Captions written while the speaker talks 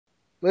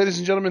Ladies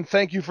and gentlemen,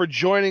 thank you for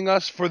joining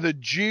us for the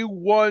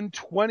G1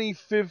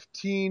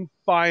 2015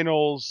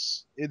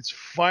 finals. It's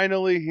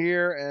finally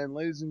here, and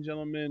ladies and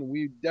gentlemen,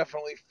 we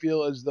definitely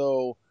feel as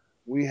though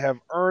we have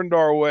earned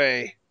our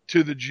way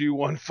to the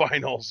G1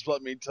 finals.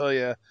 Let me tell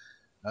you,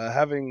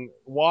 having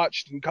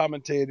watched and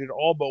commentated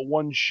all but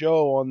one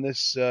show on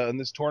this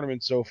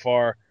tournament so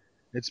far,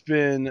 it's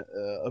been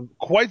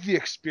quite the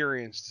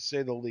experience to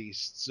say the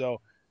least. So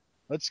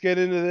let's get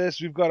into this.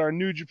 We've got our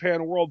New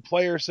Japan World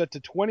player set to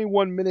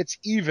 21 minutes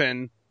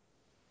even,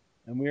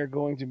 and we are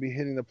going to be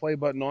hitting the play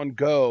button on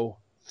go.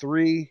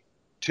 3,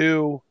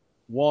 2,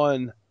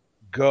 1,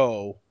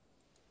 go.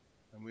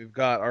 And we've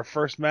got our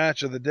first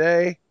match of the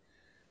day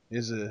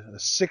is a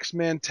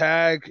six-man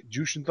tag.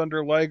 Jushin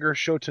Thunder Liger,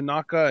 Sho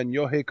Tanaka, and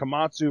Yohei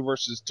Komatsu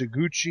versus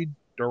Taguchi,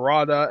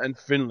 Dorada, and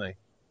Finlay.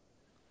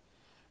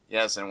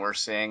 Yes, and we're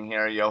seeing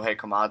here Yohei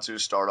Komatsu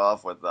start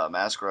off with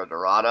Mascara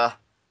Dorada.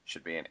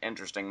 Should be an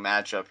interesting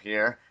matchup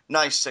here.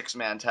 Nice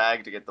six-man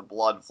tag to get the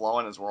blood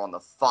flowing as we're on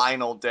the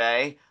final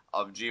day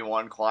of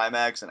G1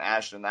 Climax and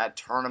Ashton. That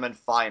tournament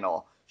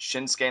final,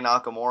 Shinsuke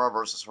Nakamura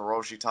versus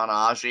Hiroshi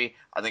Tanahashi,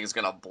 I think it's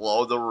going to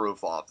blow the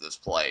roof off this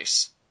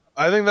place.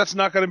 I think that's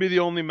not going to be the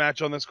only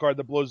match on this card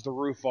that blows the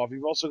roof off.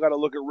 You've also got to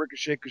look at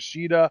Ricochet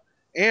Kushida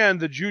and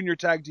the Junior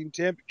Tag Team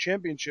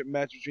Championship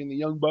match between the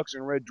Young Bucks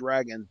and Red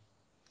Dragon.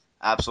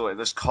 Absolutely.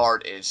 This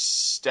card is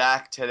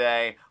stacked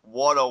today.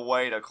 What a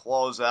way to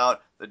close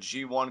out the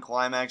G1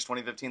 Climax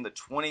 2015, the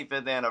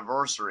 25th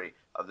anniversary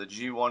of the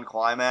G1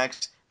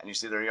 Climax. And you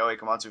see there Yohei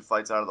Komatsu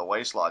fights out of the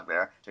waistlock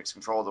there, takes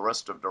control of the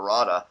wrist of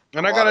Dorada.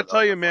 And I got to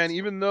tell you, man,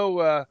 even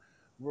though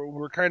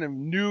we're kind of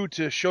new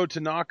to Sho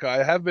Tanaka,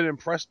 I have been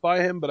impressed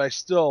by him, but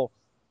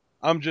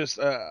I'm just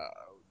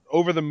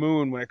over the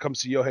moon when it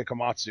comes to Yohei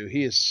Komatsu.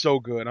 He is so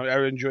good.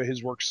 I enjoy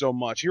his work so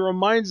much. He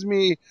reminds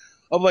me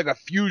of like a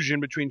fusion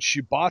between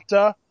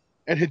Shibata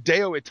and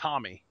Hideo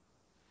Itami.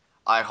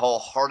 I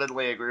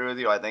wholeheartedly agree with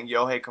you. I think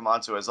Yohei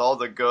Komatsu has all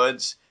the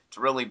goods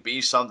to really be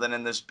something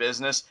in this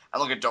business. I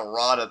look at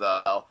Dorada,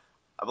 though.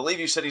 I believe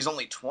you said he's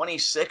only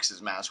 26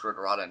 as Master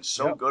Dorada, and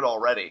so good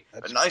already.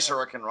 A nice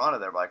Hurricane Rana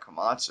there by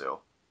Komatsu.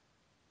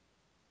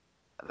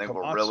 I think Komatsu,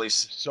 we're really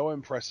so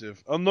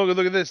impressive. Oh,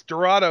 look at this.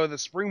 Dorada with a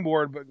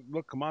springboard, but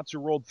look,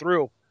 Komatsu rolled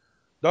through.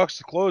 Ducks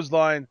the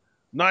clothesline.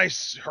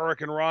 Nice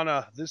Hurricane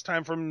Rana, this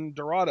time from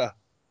Dorada.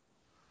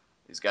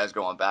 These guys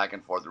going back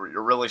and forth.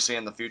 You're really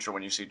seeing the future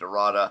when you see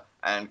Dorada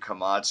and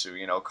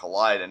Komatsu,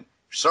 collide. And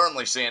you're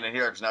certainly seeing it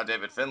here because now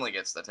David Finlay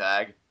gets the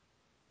tag.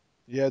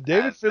 Yeah,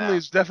 David Finlay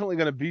is definitely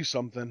going to be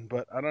something,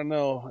 but I don't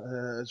know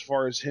as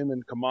far as him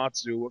and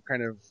Komatsu, what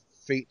kind of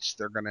fates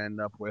they're going to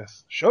end up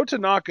with. Sho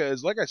Tanaka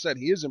is, like I said,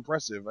 he is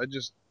impressive. I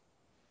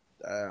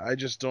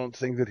just don't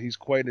think that he's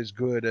quite as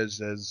good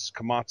as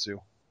Komatsu.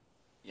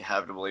 You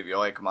have to believe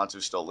Yohei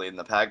Komatsu's still leading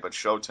the pack, but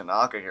Sho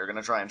Tanaka here going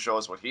to try and show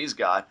us what he's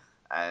got.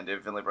 And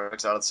David Finlay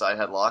breaks out of the side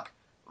headlock,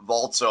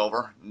 vaults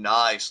over,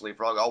 nice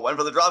leapfrog. Oh, went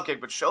for the dropkick,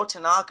 but Sho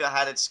Tanaka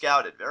had it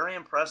scouted. Very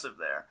impressive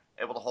there.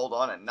 Able to hold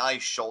on, a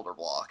nice shoulder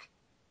block.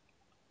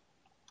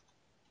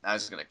 Now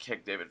he's going to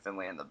kick David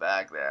Finlay in the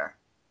back there.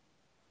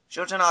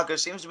 Sho Tanaka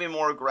seems to be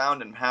more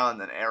ground and pound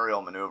than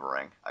aerial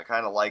maneuvering. I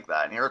kind of like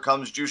that. And here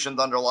comes Jushin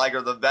Thunder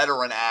Liger, the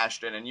veteran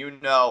Ashton. And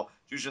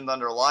Jushin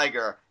Thunder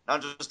Liger,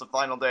 not just the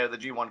final day of the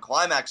G1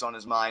 Climax on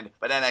his mind,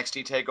 but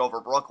NXT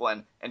TakeOver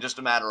Brooklyn in just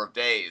a matter of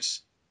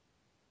days.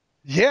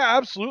 Yeah,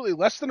 absolutely.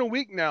 Less than a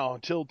week now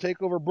till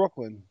TakeOver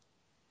Brooklyn.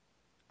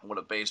 What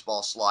a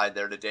baseball slide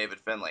there to David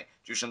Finlay.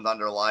 Jushin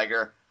Thunder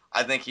Liger,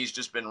 I think he's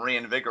just been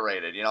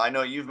reinvigorated. I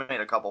know you've made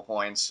a couple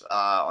points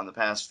on the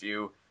past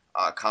few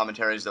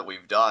commentaries that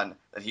we've done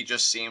that he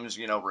just seems,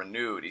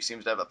 renewed. He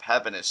seems to have a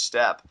pep in his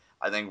step.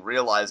 I think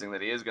realizing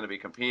that he is going to be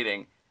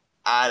competing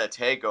at a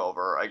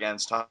TakeOver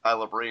against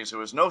Tyler Breeze,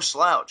 who is no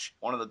slouch,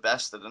 one of the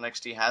best that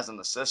NXT has in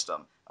the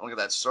system. And look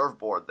at that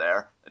surfboard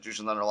there that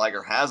Jushin Thunder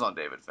Liger has on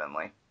David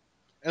Finlay.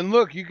 And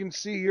look, you can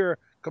see here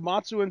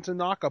Komatsu and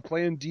Tanaka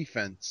playing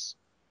defense.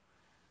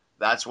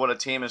 That's what a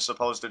team is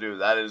supposed to do.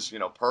 That is,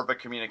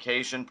 perfect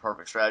communication,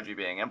 perfect strategy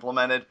being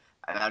implemented.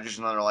 And now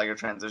Jushin Thunder Liger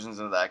transitions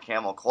into that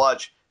camel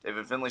clutch.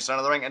 David Finlay center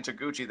of the ring, and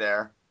Taguchi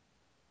there,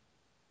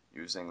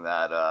 using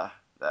that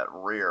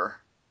rear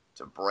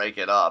to break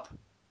it up.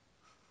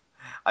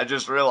 I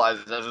just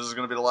realized that this is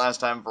going to be the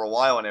last time for a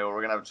while anyway.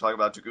 We're going to have to talk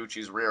about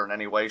Taguchi's rear in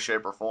any way,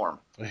 shape, or form.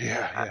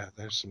 Yeah,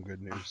 there's some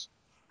good news.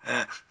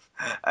 And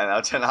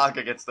now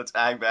Tanaka gets the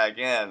tag back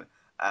in,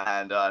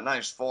 and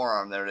nice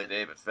forearm there to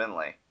David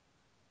Finlay.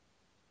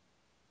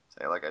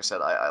 Like I said,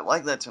 I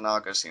like that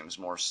Tanaka seems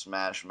more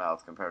smash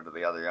mouth compared to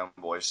the other young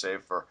boys,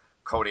 save for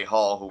Cody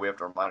Hall, who we have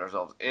to remind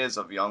ourselves is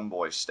of young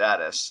boy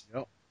status.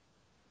 Yep.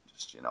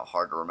 Just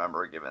hard to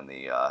remember given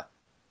the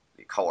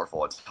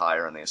colorful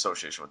attire and the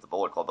association with the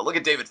Bullet Club. But look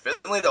at David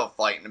Finlay though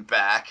fighting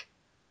back,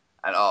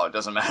 and it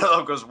doesn't matter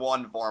though because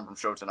one form from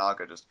Sho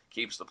Tanaka just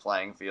keeps the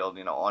playing field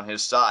on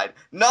his side.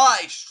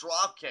 Nice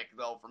drop kick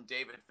though from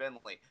David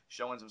Finlay,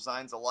 showing some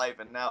signs of life,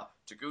 and now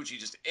Taguchi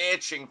just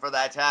itching for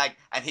that tag,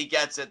 and he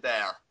gets it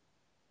there.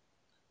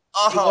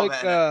 Oh,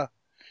 man.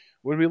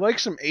 Would we like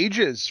some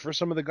ages for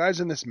some of the guys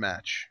in this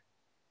match?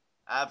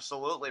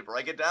 Absolutely.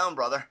 Break it down,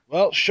 brother.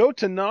 Well, Sho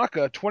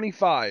Tanaka,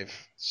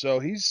 25, so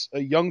he's a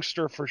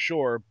youngster for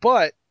sure.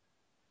 But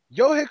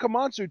Yohei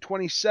Komatsu,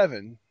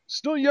 27,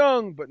 still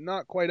young, but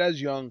not quite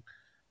as young.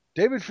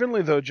 David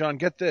Finlay, though, John,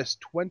 get this,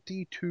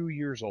 22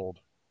 years old.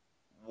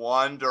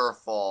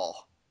 Wonderful.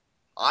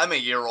 I'm a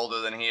year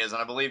older than he is,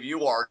 and I believe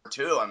you are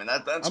too. I mean,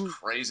 that's I'm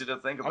crazy to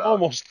think I'm about.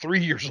 almost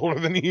 3 years older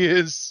than he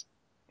is.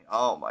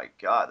 Oh my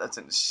God, that's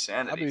I'll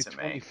insanity be to me.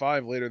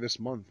 25 later this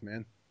month,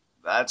 man.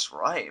 That's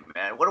right,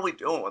 man. What are we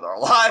doing with our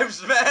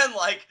lives, man?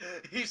 Like,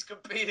 he's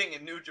competing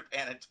in New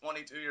Japan at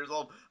 22 years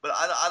old. But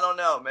I don't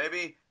know.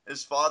 Maybe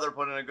his father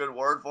put in a good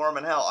word for him.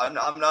 And hell,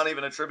 I'm not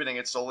even attributing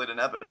it solely to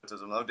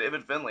nepotism, though.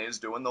 David Finlay is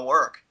doing the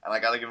work. And I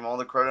got to give him all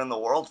the credit in the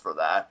world for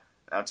that.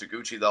 Now,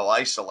 Taguchi, though,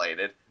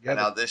 isolated. Yeah, And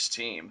now this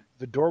team.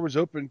 the door was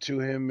open to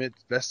him at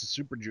Best of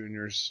Super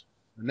Juniors.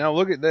 And now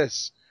look at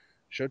this.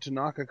 Sho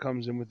Tanaka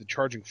comes in with the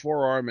charging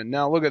forearm, and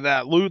now look at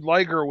that.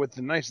 Liger with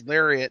the nice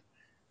lariat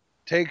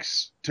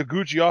takes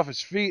Taguchi off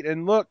his feet,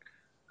 and look,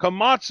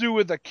 Komatsu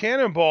with a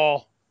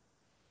cannonball.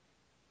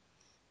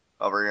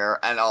 Over here.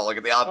 And oh, look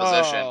at the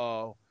opposition.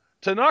 Oh.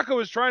 Tanaka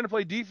was trying to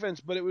play defense,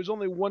 but it was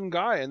only one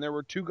guy, and there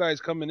were two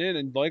guys coming in,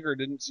 and Liger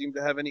didn't seem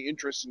to have any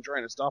interest in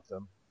trying to stop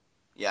them.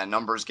 Yeah,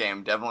 numbers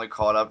game definitely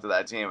caught up to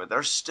that team, but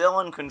they're still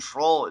in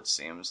control, it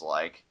seems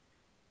like.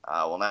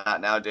 Well,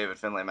 now David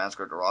Finlay and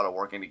Massacre Dorado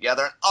working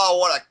together. Oh,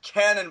 what a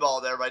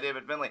cannonball there by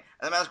David Finlay. And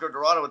then Massacre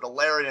Dorado with the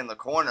lariat in the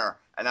corner.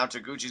 And now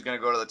Taguchi's going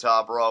to go to the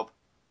top rope.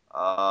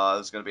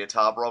 There's going to be a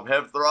top rope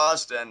hip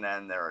thrust, and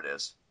then there it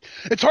is.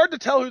 It's hard to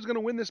tell who's going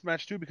to win this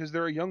match, too, because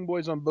there are young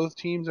boys on both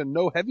teams and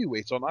no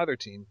heavyweights on either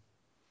team.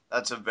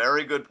 That's a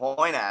very good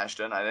point,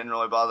 Ashton. I didn't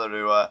really bother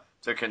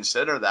to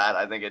consider that.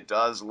 I think it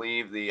does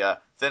leave the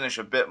finish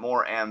a bit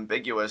more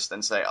ambiguous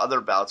than, say,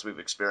 other bouts we've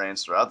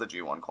experienced throughout the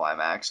G1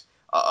 Climax.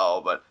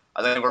 But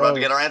I think we're about to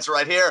get our answer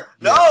right here.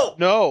 Yeah. No!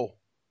 No!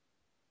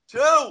 2!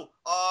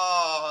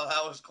 Oh,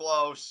 that was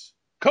close.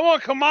 Come on,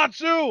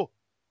 Komatsu!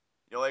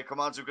 Yohei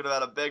Komatsu could have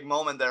had a big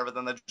moment there, but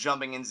then the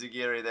jumping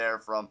enzigiri there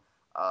from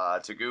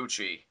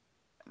Taguchi.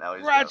 Now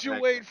he's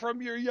graduate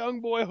from your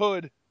young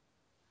boyhood.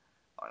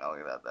 Oh, now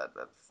look at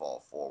that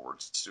fall forward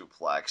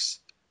suplex.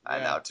 Yeah.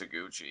 And now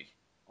Taguchi.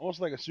 Almost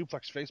like a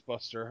suplex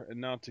facebuster,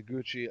 and now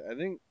Taguchi. I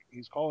think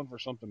he's calling for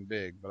something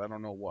big, but I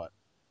don't know what.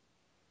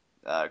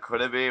 Could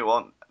it be?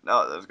 Well,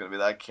 no, there's going to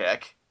be that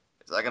kick.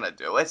 Is that going to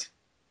do it?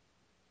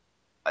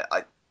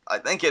 I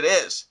think it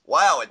is.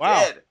 Wow, it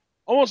did.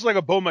 Almost like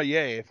a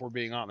Bomaye, if we're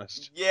being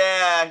honest.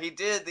 Yeah, he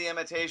did the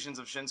imitations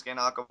of Shinsuke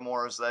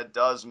Nakamura, so that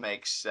does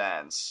make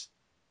sense.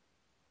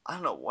 I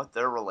don't know what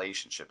their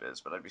relationship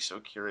is, but I'd be so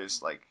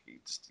curious. Like, he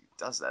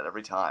does that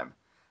every time.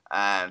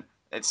 And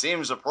it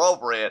seems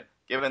appropriate,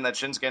 given that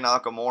Shinsuke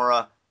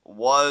Nakamura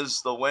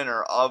was the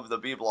winner of the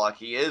B Block.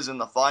 He is in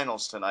the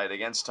finals tonight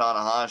against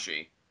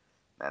Tanahashi.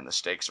 Man, the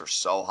stakes are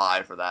so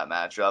high for that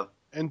matchup.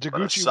 And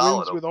Taguchi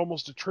wins with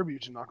almost a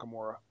tribute to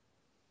Nakamura.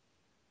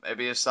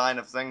 Maybe a sign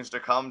of things to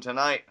come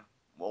tonight.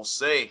 We'll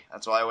see.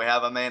 That's why we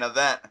have a main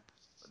event.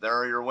 But there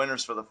are your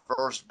winners for the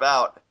first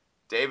bout.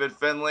 David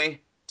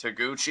Finlay,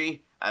 Taguchi,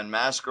 and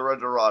Massacre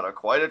Dorado.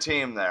 Quite a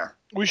team there.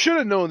 We should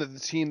have known that the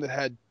team that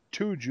had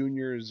two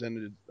juniors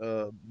and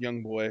a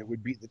young boy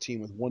would beat the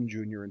team with one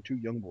junior and two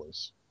young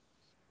boys.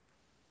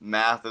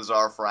 Math is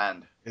our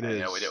friend. It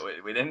is.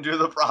 We didn't do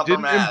the proper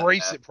math. Didn't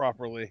embrace it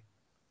properly.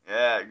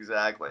 Yeah,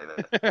 exactly.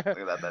 Look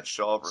at that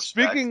show of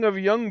respect. Speaking of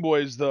young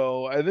boys,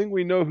 though, I think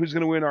we know who's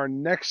going to win our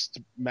next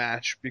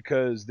match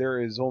because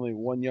there is only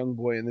one young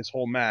boy in this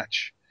whole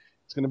match.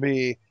 It's going to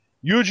be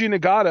Yuji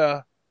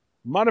Nagata,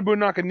 Manabu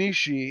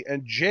Nakanishi,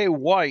 and Jay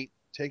White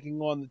taking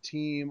on the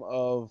team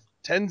of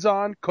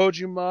Tenzan,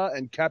 Kojima,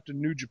 and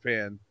Captain New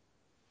Japan.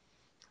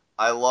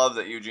 I love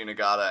that Yuji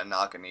Nagata and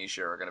Nakanishi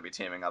are going to be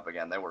teaming up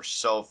again. They were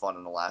so fun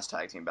in the last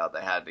tag team bout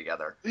they had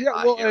together.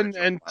 Yeah, well, and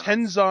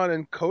Tenzan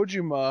and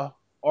Kojima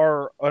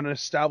are an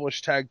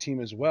established tag team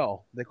as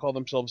well. They call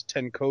themselves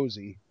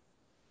Tenkozi.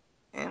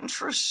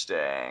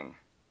 Interesting.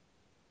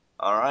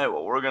 All right,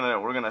 well we're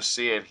gonna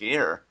see it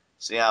here.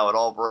 See how it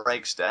all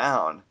breaks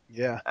down.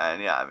 Yeah.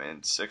 And yeah, I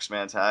mean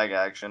 6-man tag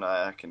action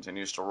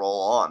continues to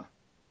roll on.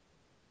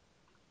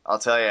 I'll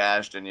tell you,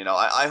 Ashton,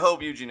 I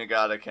hope Yuji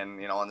Nagata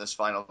can, on this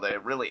final day,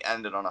 really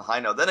end it on a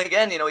high note. Then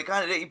again, he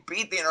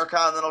beat the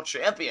Intercontinental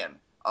Champion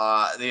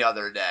the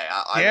other day.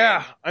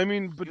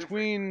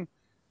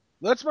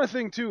 That's my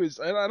thing, too, is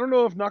I don't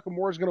know if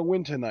Nakamura's going to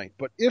win tonight,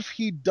 but if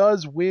he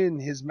does win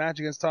his match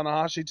against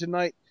Tanahashi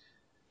tonight,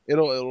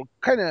 it'll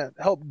kind of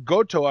help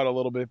Goto out a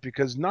little bit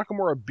because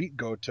Nakamura beat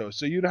Goto.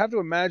 So you'd have to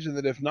imagine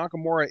that if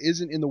Nakamura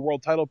isn't in the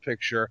world title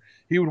picture,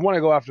 he would want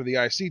to go after the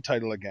IC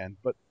title again.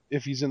 But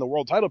if he's in the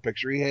world title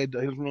picture, he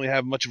doesn't really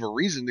have much of a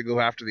reason to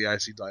go after the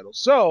IC title.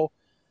 So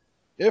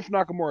if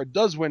Nakamura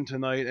does win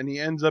tonight and he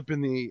ends up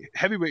in the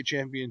heavyweight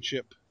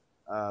championship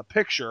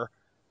picture,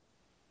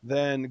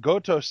 then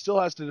Goto still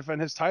has to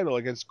defend his title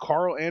against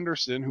Carl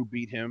Anderson, who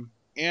beat him,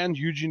 and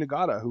Yuji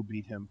Nagata, who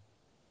beat him.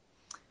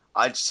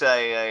 I'd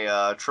say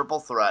a triple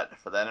threat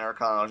for that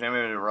Intercontinental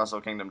Championship.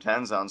 Wrestle Kingdom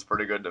 10 sounds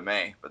pretty good to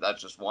me, but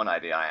that's just one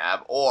idea I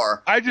have.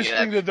 Or I he'd just have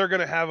think that they're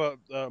going to have a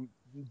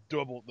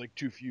double, like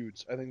two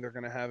feuds. I think they're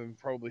going to have him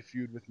probably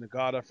feud with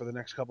Nagata for the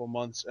next couple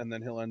months, and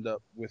then he'll end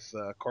up with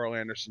Carl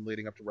Anderson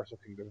leading up to Wrestle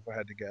Kingdom, if I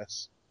had to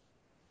guess.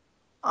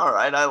 All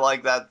right, I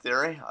like that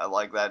theory. I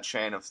like that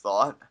chain of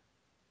thought.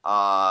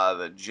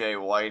 The Jay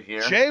White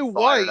here, Jay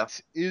fired up.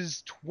 White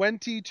is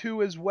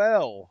 22 as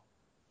well.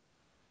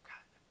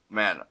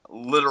 Man,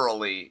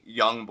 literally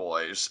young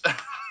boys.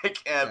 I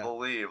can't Yeah.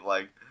 believe,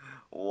 like,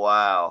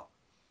 wow.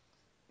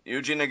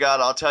 Yuji Nagata,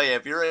 I'll tell you,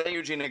 if you're a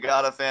Yuji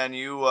Nagata fan,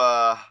 you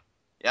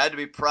had to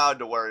be proud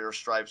to wear your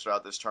stripes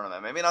throughout this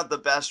tournament. Maybe not the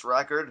best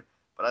record,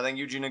 but I think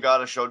Yuji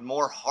Nagata showed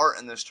more heart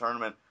in this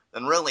tournament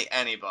than really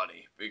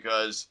anybody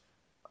because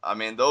I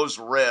mean, those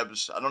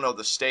ribs, I don't know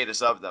the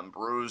status of them,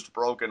 bruised,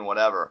 broken,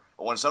 whatever.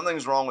 But when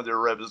something's wrong with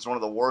your ribs, it's one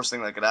of the worst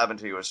things that could happen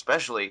to you,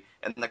 especially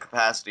in the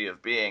capacity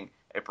of being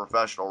a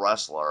professional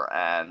wrestler.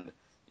 And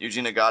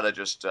Yuji Nagata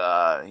just,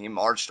 he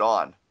marched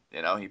on.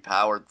 You know, he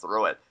powered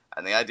through it.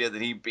 And the idea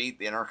that he beat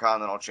the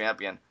Intercontinental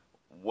Champion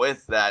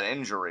with that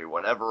injury,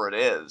 whatever it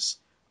is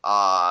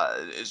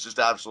just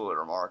absolutely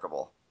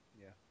remarkable.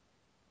 Yeah.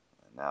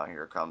 And now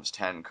here comes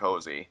Ten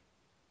Cozy.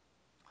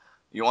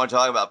 You want to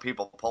talk about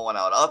people pulling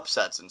out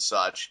upsets and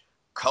such.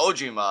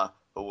 Kojima,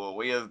 who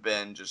we have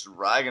been just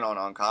ragging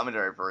on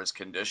commentary for his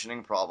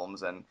conditioning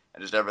problems and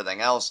just everything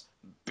else,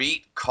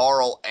 beat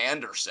Carl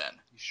Anderson,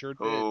 He sure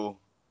did. who,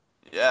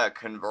 yeah,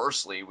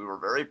 conversely, we were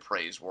very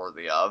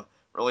praiseworthy of.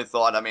 Really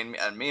thought, I mean,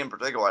 and me in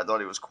particular, I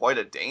thought he was quite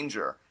a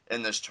danger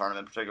in this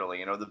tournament, particularly,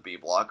 you know, the B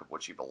block of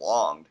which he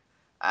belonged.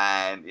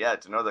 And yeah,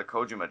 to know that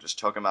Kojima just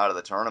took him out of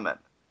the tournament,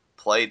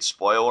 played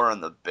spoiler in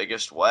the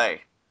biggest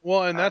way.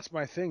 Well, and Uh, that's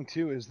my thing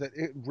too, is that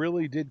it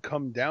really did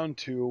come down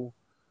to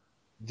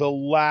the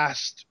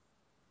last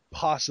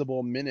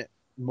possible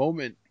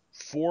moment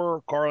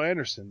for Carl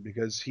Anderson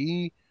because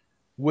he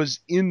was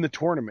in the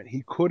tournament.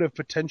 He could have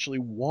potentially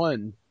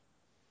won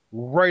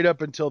right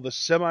up until the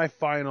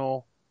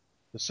semifinal,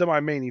 the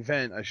semi-main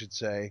event, I should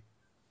say,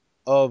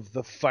 of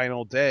the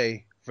final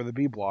day for the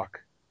B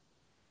block.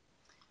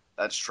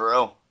 That's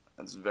true.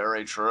 That's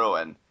very true.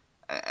 And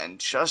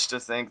just to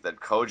think that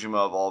Kojima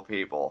of all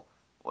people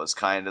was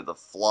kind of the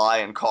fly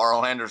in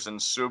Carl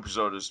Anderson's soup,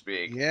 so to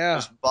speak, Yeah,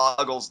 just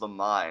boggles the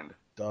mind.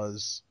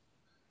 does.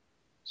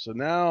 So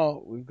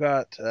now we've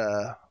got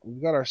our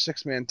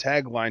 6-man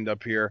tag lined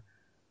up here.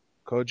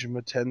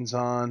 Kojima,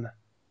 Tenzan,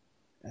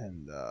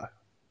 and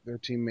their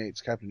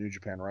teammates, Captain New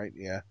Japan, right?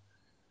 Yeah.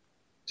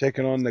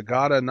 Taking on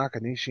Nagata,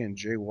 Nakanishi, and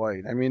Jay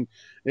White. I mean,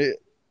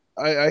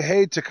 I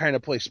hate to kind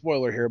of play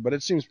spoiler here, but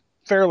it seems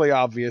fairly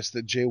obvious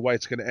that Jay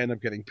White's going to end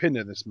up getting pinned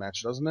in this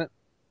match, doesn't it?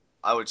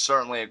 I would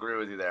certainly agree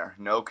with you there.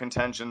 No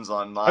contentions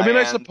on I my mean,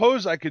 I end.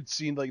 suppose I could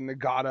see like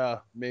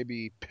Nagata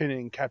maybe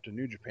pinning Captain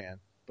New Japan,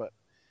 but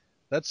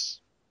that's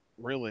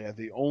really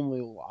the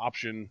only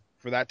option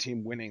for that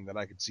team winning that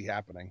I could see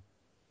happening.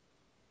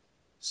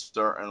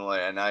 Certainly.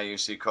 And now you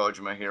see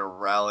Kojima here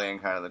rallying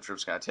kind of the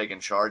troops, kind of taking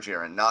charge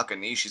here. And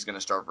Nakanishi's going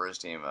to start for his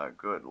team.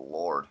 Good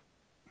Lord.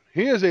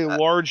 He is a That,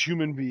 large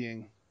human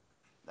being.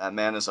 that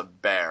man is a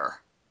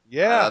bear.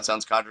 Yeah, That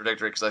sounds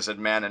contradictory because I said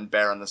man and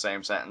bear in the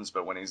same sentence,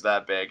 but when he's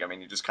that big, I mean,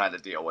 you just kind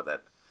of deal with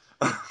it.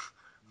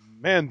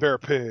 man, bear,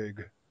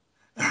 pig.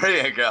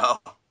 There you go.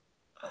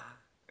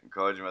 And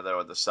Kojima there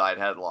with the side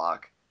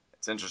headlock.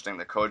 It's interesting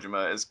that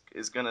Kojima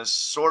is going to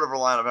sort of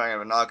rely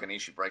on a knock, and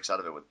Ishii breaks out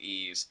of it with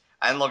ease.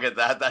 And look at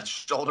that. That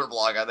shoulder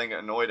block, I think,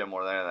 annoyed him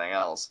more than anything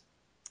else.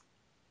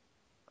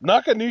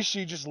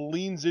 Nakanishi just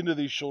leans into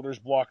these shoulders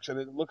blocks, and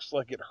it looks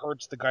like it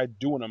hurts the guy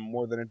doing them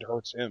more than it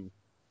hurts him.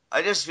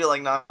 I just feel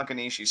like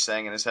Nakanishi's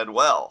saying in his head,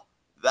 well,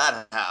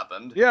 that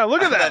happened. Yeah,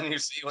 look at And that. then you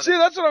see when See, it.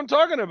 that's what I'm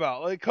talking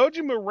about. Like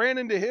Kojima ran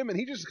into him, and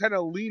he just kind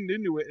of leaned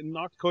into it and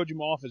knocked Kojima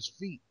off his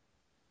feet.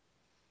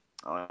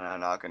 Oh,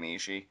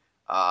 Nakanishi.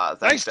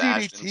 Thanks Nice to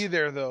Ashton's. DDT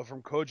there, though,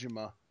 from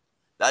Kojima.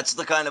 That's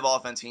the kind of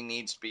offense he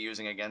needs to be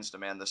using against a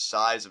man the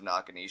size of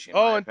Nakanishi, in my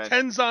Oh, and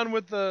opinion. Tenzan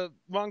with the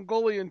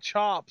Mongolian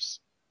chops,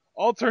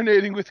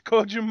 alternating with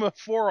Kojima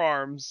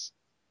forearms.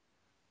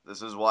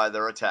 This is why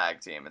they're a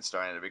tag team. It's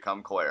starting to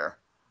become clear.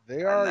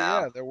 They And are,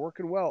 now, yeah, they're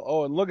working well.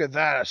 Oh, and look at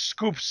that, a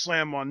scoop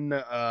slam on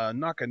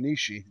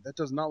Nakanishi. That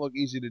does not look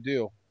easy to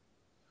do.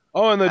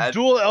 Oh, and the and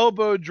dual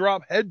elbow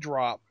drop, head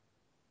drop.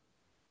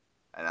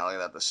 now look at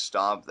that, the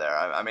stomp there.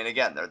 I mean,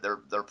 again,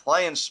 they're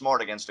playing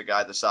smart against a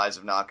guy the size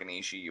of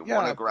Nakanishi. You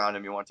want to Yeah, ground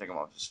him. You want to take him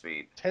off his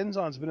feet.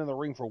 Tenzan's been in the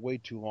ring for way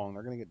too long.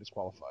 They're going to get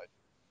disqualified.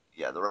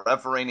 Yeah, the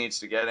referee needs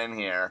to get in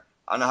here.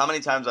 I don't know how many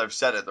times I've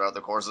said it throughout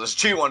the course of this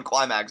G1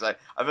 Climax. I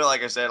feel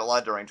like I say it a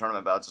lot during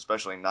tournament bouts,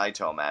 especially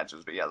Naito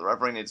matches. But yeah, the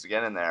referee needs to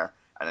get in there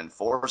and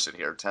enforce it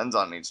here.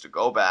 Tenzan needs to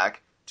go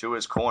back to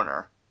his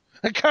corner.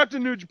 And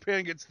Captain New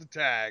Japan gets the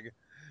tag.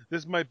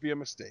 This might be a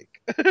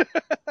mistake.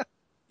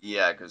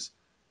 Yeah, because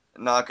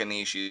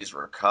Nakanishi's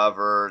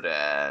recovered,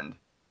 and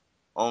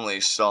only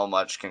so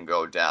much can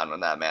go down when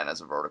that man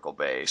has a vertical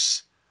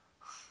base.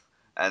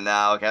 And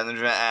now Captain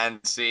Japan,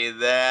 and see,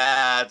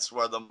 that's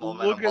where the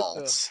momentum Look at the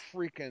halts.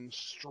 freaking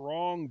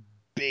strong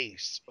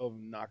base of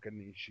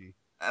Nakanishi.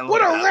 And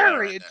What look at a that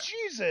lariat lariat! there.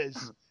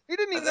 Jesus! He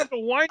didn't And even then, have to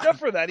wind up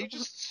for that. He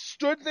just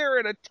stood there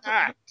and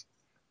attacked.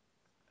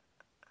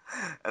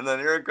 and then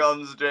here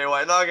comes Jay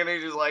White.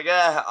 Nakanishi's like,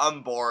 yeah,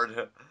 I'm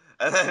bored.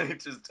 And then he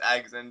just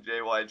tags in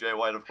Jay White. Jay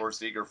White, of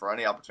course, eager for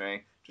any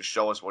opportunity to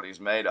show us what he's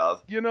made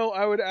of. You know,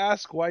 I would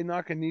ask why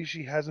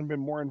Nakanishi hasn't been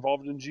more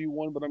involved in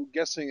G1, but I'm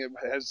guessing it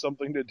has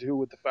something to do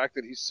with the fact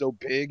that he's so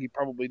big. He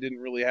probably didn't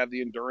really have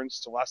the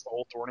endurance to last the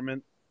whole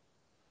tournament.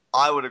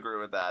 I would agree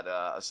with that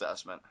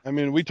assessment. I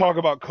mean, we talk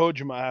about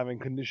Kojima having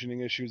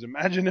conditioning issues.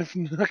 Imagine if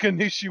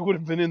Nakanishi would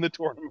have been in the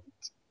tournament.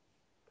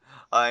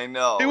 I He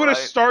know, would have right?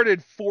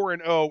 started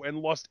 4-0 and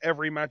lost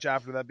every match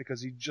after that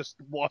because he just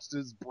lost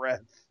his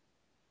breath.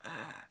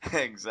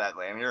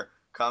 Exactly. And here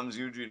comes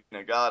Yuji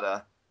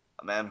Nagata,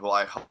 a man who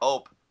I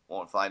hope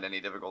won't find any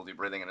difficulty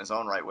breathing in his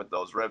own right with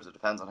those ribs. It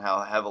depends on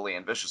how heavily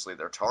and viciously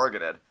they're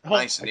targeted. Oh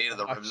Nice my knee to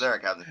the ribs gosh. there,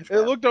 Captain It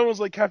Japan. looked almost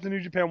like Captain New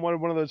Japan wanted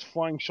one of those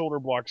flying shoulder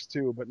blocks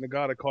too, but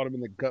Nagata caught him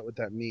in the gut with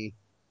that knee.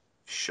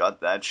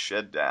 Shut that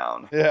shit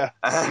down. Yeah.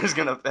 And he's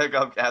going to pick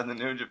up Captain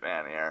New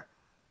Japan here.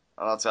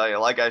 And I'll tell you,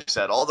 like I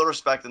said, all the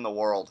respect in the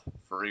world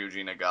for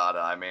Yuji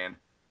Nagata. I mean,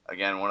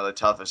 again, one of the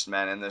toughest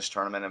men in this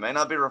tournament. It may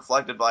not be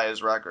reflected by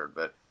his record,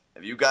 but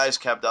if you guys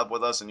kept up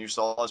with us and you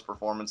saw his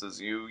performances,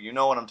 you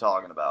know what I'm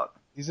talking about.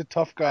 He's a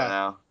tough I guy.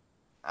 know.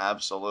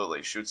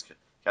 Absolutely. Shoots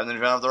Captain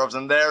Japan off the ropes,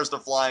 and there's the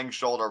flying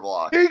shoulder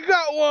block. He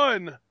got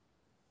one!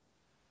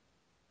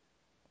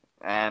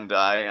 And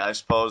I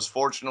suppose,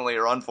 fortunately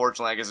or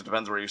unfortunately, I guess it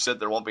depends where you sit,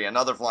 there won't be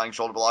another flying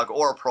shoulder block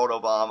or a proto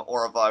bomb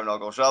or a five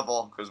knuckle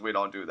shuffle, because we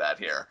don't do that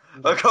here.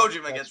 But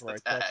Kojima gets the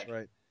tag. That's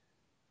right.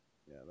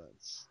 Yeah,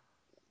 that's...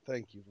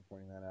 Thank you for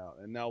pointing that out.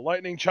 And now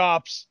lightning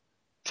chops.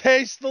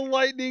 Taste the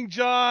lightning,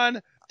 John!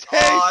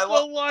 Taste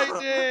the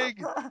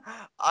lightning!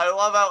 I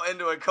love how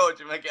into it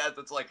Kojima gets.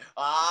 It's like,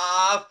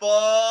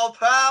 full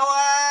power!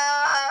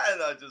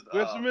 And I just,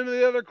 Whips him into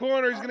the other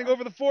corner. He's going to go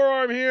for the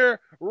forearm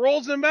here.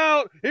 Rolls him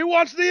out. He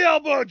wants the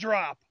elbow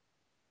drop.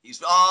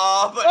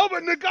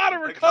 But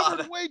Nagata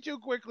recovered way too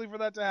quickly for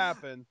that to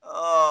happen.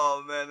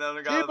 Oh, man. Now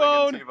Nagata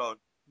T-bone. T-bone.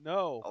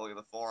 No. Oh, look at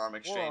the forearm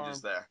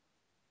exchanges there.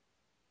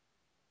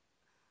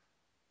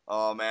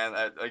 Oh, man.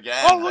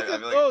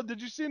 Again.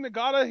 Did you see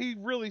Nagata? He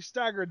really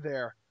staggered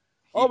there.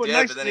 But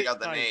then he got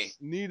the knee.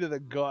 Knee to the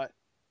gut.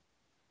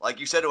 Like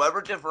you said,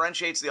 whoever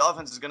differentiates the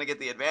offense is going to get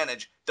the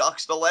advantage.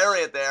 Ducks the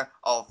lariat there.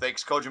 Oh,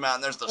 fakes Kojima out,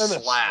 and there's the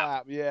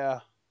slap.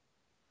 Yeah.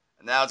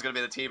 And now it's going to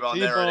be the T-bone.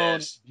 There it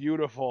is.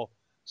 Beautiful.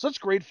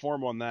 Such great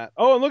form on that.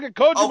 Oh, and look at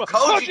Kojima. Oh,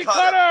 Koji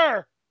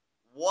cutter!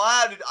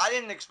 Wow, dude, I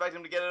didn't expect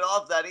him to get it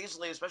off that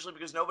easily, especially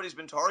because nobody's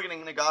been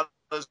targeting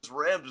Nagata's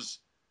ribs.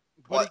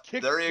 But he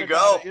kicked there you Nagata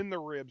go. In the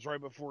ribs right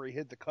before he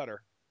hit the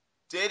cutter.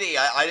 Did he?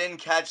 I didn't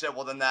catch that.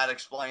 Well, then that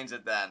explains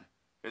it then.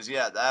 Because,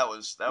 that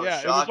was shocking. Yeah,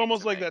 it was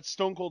almost like that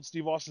Stone Cold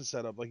Steve Austin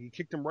setup. Like, he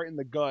kicked him right in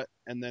the gut,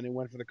 and then he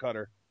went for the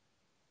cutter.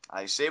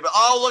 I see, but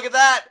look at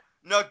that!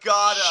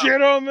 Nagata!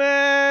 Shit on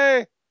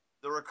me!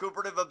 The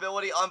recuperative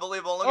ability,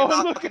 unbelievable.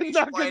 Look at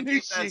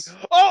Nakanishi.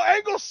 Oh,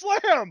 angle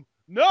slam!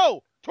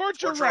 No!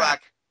 Torture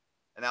rack!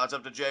 And now it's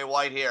up to Jay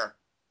White here.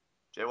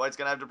 Jay White's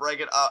going to have to break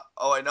it up.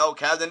 Oh, I know.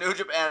 Captain New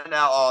Japan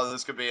now. Oh,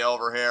 this could be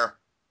over here.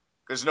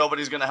 Because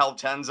nobody's going to help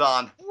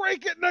Tenzan.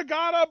 Break it,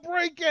 Nagata!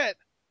 Break it!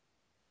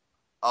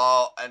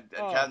 Oh, and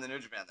Captain New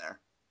Japan there.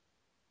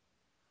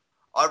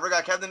 Oh, I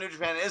forgot Captain New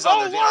Japan is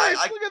on there.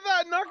 Look at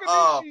that!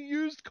 Nakanishi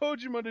used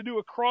Kojima to do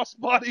a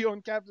crossbody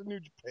on Captain New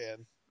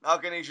Japan.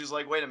 Nakanishi's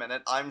like, wait a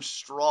minute, I'm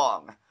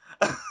strong.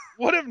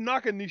 What if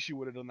Nakanishi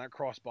would have done that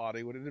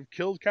crossbody? Would it have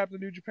killed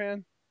Captain New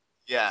Japan?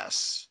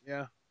 Yes.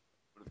 Yeah.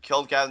 Would have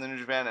killed Captain New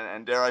Japan,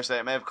 and dare I say,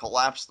 it may have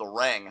collapsed the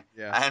ring.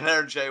 Yeah. And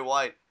there Jay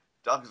White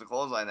ducks the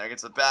clothesline there,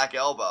 gets the back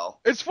elbow.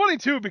 It's funny,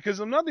 too, because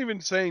I'm not even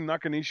saying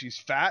Nakanishi's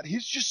fat.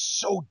 He's just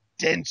so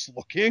dense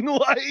looking,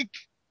 like...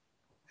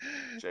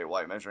 Jay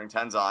White measuring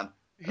Tenzan.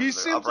 He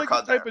seems like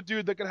the type of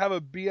dude that could have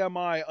a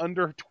BMI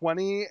under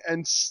 20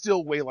 and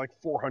still weigh like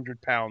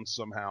 400 pounds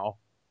somehow.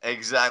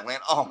 Exactly.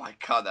 And oh my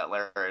god, that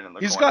lariat in the corner.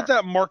 He's got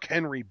that Mark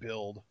Henry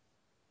build.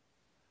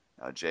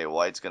 Now Jay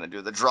White's going to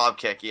do the drop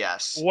kick,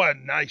 yes. What a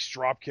nice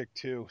drop kick,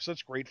 too.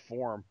 Such great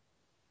form.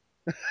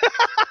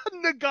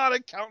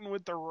 Nagata counting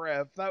with the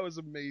ref. That was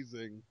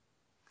amazing.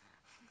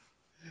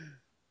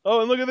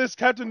 Oh, and look at this.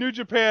 Captain New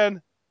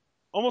Japan.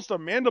 Almost a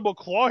mandible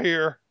claw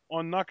here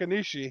on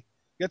Nakanishi.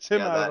 Gets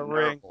him out of the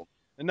ring.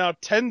 And now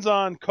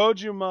Tenzan,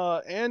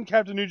 Kojima, and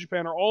Captain New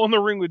Japan are all in the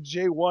ring with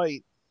Jay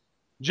White.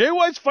 Jay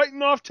White's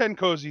fighting off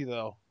Tenkozy,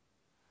 though.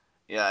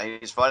 Yeah,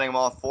 he's fighting him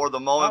off for the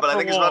moment, but I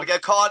think he's about to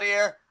get caught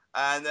here.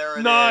 And there it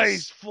is.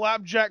 Nice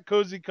flapjack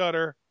cozy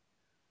cutter.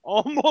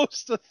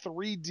 Almost a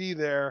 3D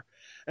there.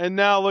 And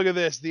now look at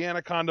this, the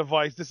Anaconda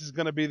Vice. This is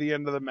going to be the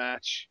end of the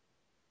match.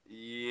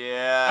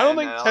 Yeah. I don't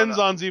think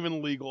Tenzan's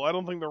even legal. I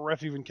don't think the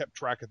ref even kept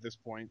track at this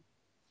point.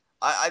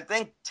 I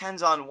think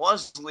Tenzan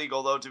was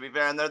legal, though, to be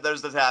fair. And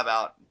there's the tab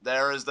out.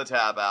 There is the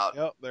tab out.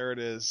 Yep, there it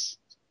is.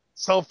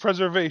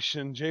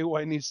 Self-preservation. Jay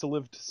White needs to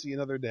live to see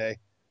another day.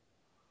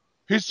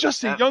 He's So,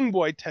 just a young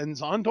boy,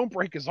 Tenzan. Don't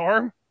break his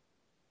arm.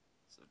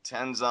 so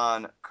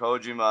Tenzan,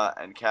 Kojima,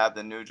 and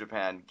Captain New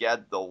Japan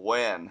get the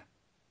win.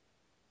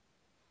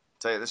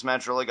 Tell you, this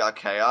match really got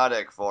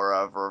chaotic for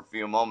a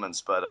few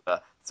moments, but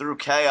through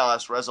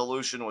chaos,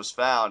 resolution was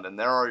found, and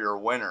there are your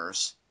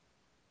winners.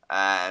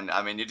 And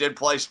I mean, you did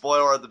play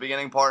spoiler at the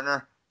beginning,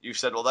 partner. You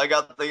said, "Well, they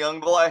got the young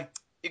boy.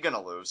 You're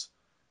gonna lose."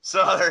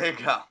 So there you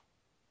go.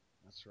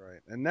 That's right.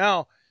 And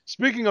now,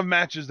 speaking of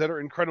matches that are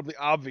incredibly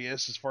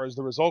obvious as far as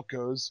the result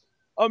goes,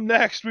 up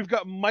next we've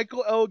got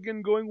Michael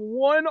Elgin going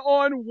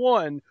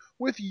 1-on-1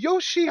 with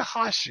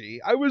YOSHI-HASHI.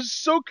 I was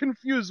so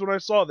confused when I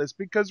saw this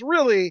because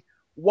really,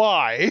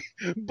 why?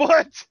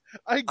 But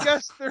I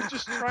guess they're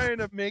just trying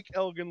to make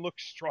Elgin look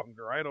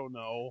stronger. I don't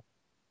know.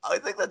 I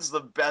think that's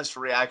the best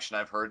reaction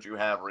I've heard you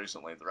have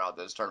recently throughout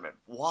this tournament.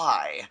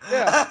 Why?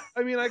 Yeah,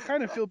 I mean, I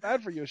kind of feel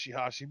bad for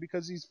YOSHI-HASHI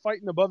because he's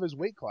fighting above his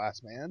weight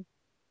class, man.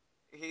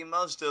 He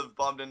must have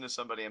bumped into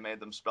somebody and made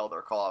them spell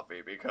their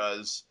coffee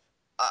because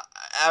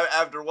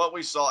after what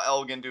we saw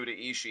Elgin do to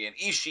Ishii, and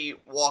Ishii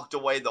walked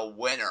away the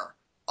winner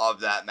of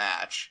that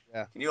match.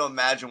 Yeah. Can you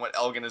imagine what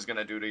Elgin is going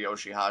to do to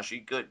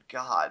YOSHI-HASHI? Good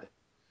God.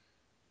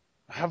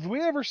 Have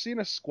we ever seen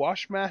a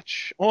squash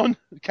match on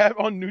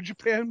New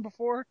Japan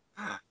before?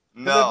 Because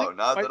I No, think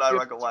not we that might I be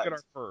able to get our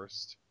recollect.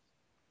 first.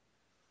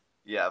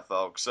 Yeah,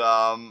 folks.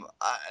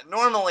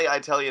 Normally I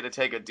tell you to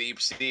take a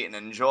deep seat and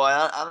enjoy.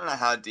 I don't know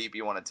how deep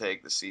you want to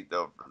take the seat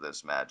though for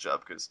this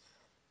matchup, because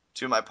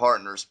to my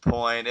partner's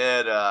point,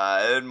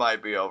 it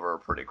might be over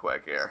pretty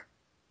quick here.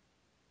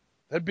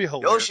 That'd be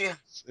hilarious Yoshi,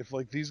 if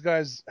like these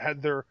guys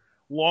had their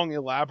long,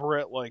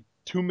 elaborate like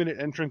 2-minute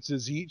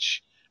entrances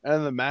each,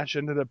 and the match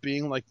ended up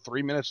being like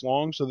 3 minutes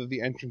long, so that the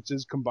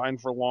entrances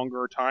combined for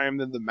longer time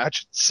than the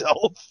match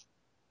itself.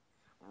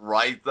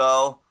 right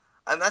though,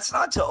 and that's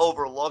not to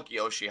overlook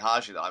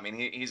Yoshi-Hashi though. I mean,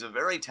 he's a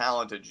very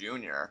talented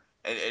junior.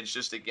 It's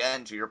just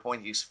again to your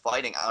point, he's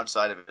fighting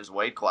outside of his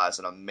weight class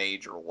in a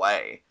major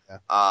way. Yeah.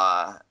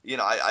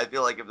 I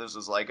feel like if this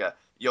was like a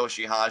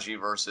Yoshi-Hashi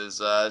versus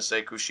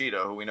say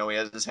Kushida, who we know he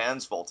has his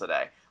hands full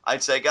today,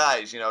 I'd say,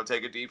 guys,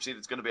 take a deep seat.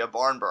 It's going to be a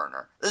barn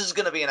burner. This is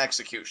going to be an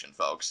execution,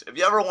 folks. If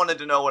you ever wanted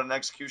to know what an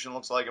execution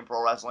looks like in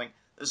pro wrestling,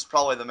 this is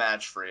probably the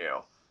match for you,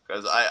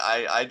 because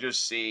I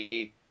just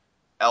see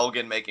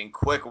Elgin making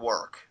quick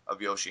work of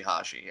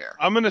Yoshi-Hashi here.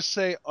 I'm gonna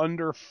say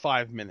under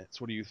 5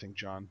 minutes. What do you think,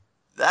 John?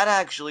 That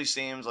actually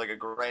seems like a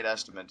great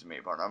estimate to me,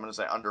 partner. I'm going to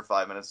say under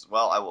 5 minutes as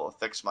well. I will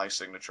affix my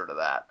signature to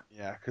that.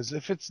 Yeah, because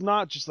if it's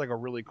not just like a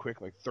really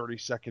quick, like 30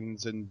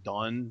 seconds and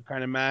done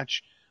kind of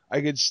match, I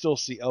could still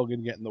see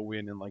Elgin getting the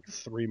win in like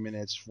 3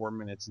 minutes, 4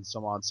 minutes, and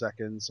some odd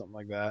seconds, something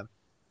like that.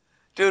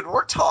 Dude,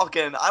 we're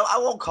talking. I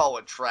won't call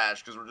it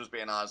trash because we're just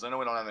being honest. I know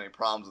we don't have any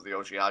problems with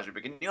Yoshi-Hashi,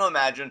 but can you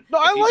imagine No,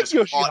 I if he like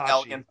just caught Yoshi-Hashi.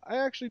 Elgin? I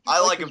actually do I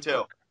like like him his too.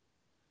 work.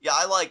 Yeah,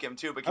 I like him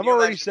too, but can I've you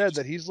already imagine if he said just.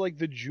 that he's like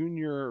the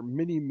junior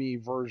mini-me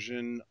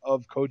version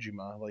of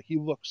Kojima. Like, he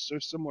looks so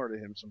similar to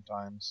him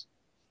sometimes.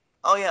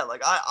 Oh, yeah,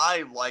 like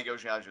I like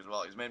Yoshi-Hashi as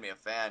well. He's made me a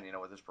fan,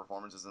 with his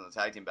performances in the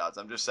tag team bouts.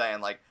 I'm just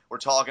saying, like, we're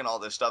talking all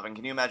this stuff, and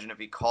can you imagine if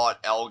he caught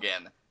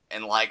Elgin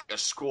in, like, a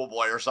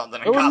schoolboy or something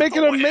It and would got make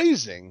the it win?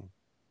 amazing.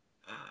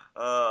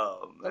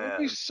 Oh, That would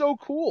be man. so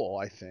cool,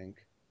 I think.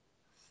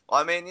 Well,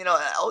 I mean,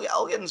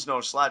 Elgin's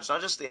no slouch. It's not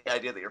just the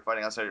idea that you're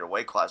fighting outside of your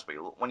weight class, but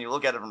when you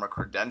look at it from a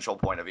credential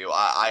point of view,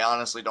 I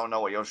honestly don't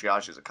know what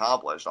Yoshi-Hashi's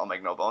accomplished. I'll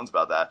make no bones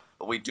about that.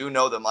 But we do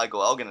know that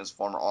Michael Elgin is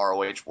former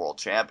ROH World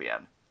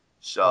Champion. Well,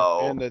 So,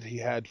 and that he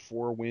had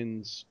 4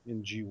 wins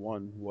in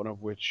G1, one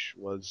of which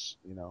was,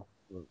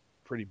 a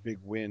pretty big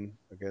win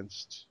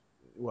against,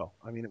 well,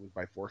 I mean, it was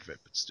by forfeit,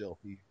 but still,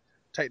 he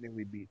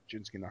technically beat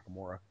Shinsuke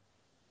Nakamura.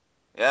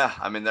 yeah,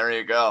 I mean, there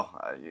you go.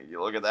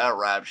 You look at that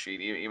rap sheet,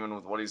 even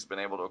with what he's been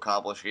able to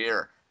accomplish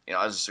here.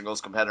 As a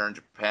singles competitor in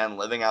Japan,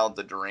 living out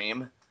the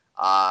dream.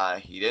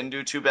 He didn't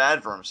do too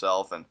bad for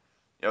himself, and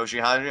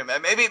Yoshi-Hashi,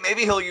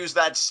 maybe he'll use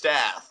that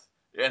staff.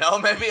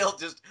 Maybe he'll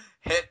just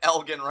hit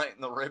Elgin right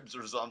in the ribs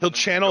or something. He'll And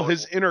just channel go,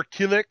 his inner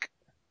Killick.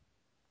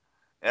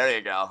 there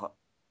you go.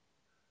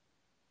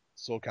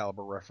 Soul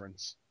Calibur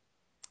reference.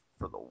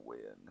 For the win.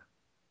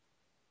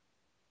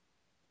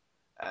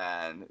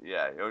 And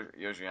yeah,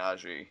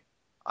 Yoshi-Hashi,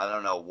 I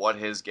don't know what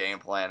his game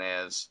plan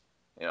is.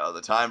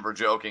 The time for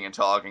joking and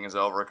talking is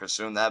over because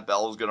soon that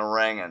bell's going to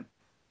ring and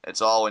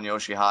it's all in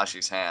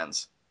Yoshi-Hashi's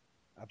hands.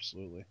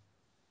 Absolutely.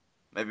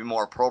 Maybe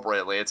more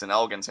appropriately, it's in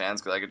Elgin's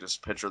hands because I could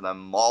just picture them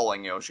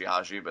mauling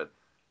Yoshi-Hashi, but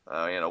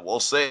we'll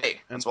see.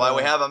 That's why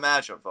we have a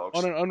matchup, folks.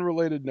 On an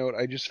unrelated note,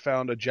 I just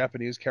found a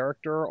Japanese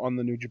character on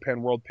the New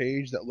Japan World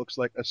page that looks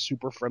like a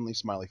super friendly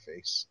smiley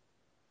face.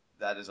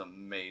 That is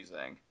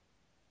amazing.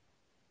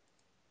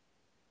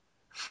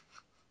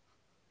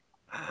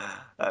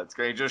 That's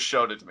great. You just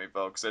showed it to me,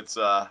 folks. It's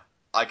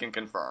I can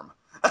confirm.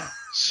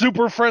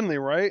 Super friendly,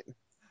 right?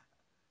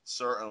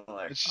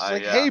 Certainly. It's just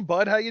like, hey, Yeah.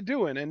 bud, how you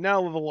doing? And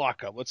now the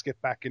lockup. Let's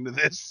get back into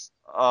this.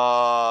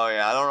 Oh,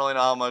 yeah. I don't really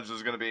know how much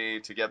there's going to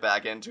be to get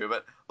back into,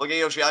 but look at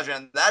Yoshi-Hashi,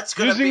 and that's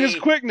going to be...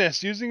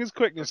 Using his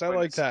quickness. I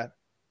like that.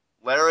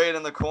 Lariat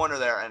in the corner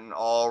there, and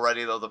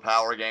already though the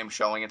power game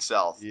showing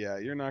itself. Yeah,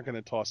 you're not going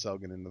to toss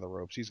Elgin into the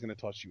ropes. He's going to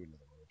toss you into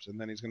the ropes, and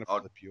then he's going to Oh,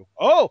 flip you.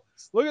 Oh,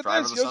 look at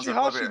trying for this. the sunset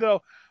flip YOSHI-HASHI, here.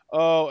 though.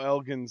 Oh,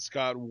 Elgin's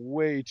got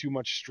way too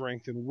much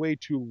strength and way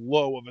too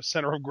low of a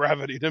center of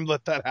gravity to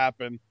let that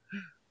happen.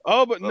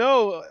 Oh, but But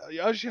no.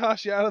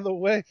 YOSHI-HASHI out of the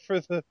way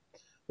for the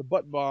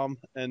butt bomb.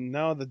 And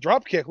now the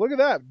drop kick. Look at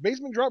that.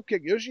 Basement drop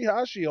kick.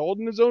 YOSHI-HASHI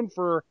holding his own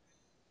for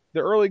the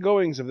early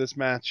goings of this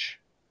match.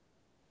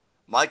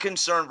 my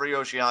concern for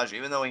YOSHI-HASHI,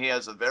 even though he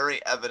has a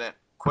very evident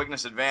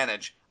quickness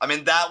advantage, I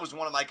mean, that was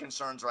one of my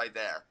concerns right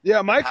there. Yeah,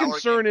 The my power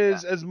concern game, yeah.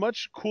 is as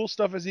much cool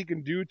stuff as he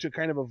can do to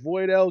kind of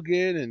avoid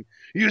Elgin and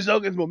use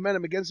Elgin's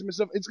momentum against him and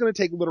stuff, it's going to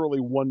take literally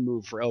one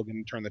move for Elgin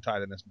to turn the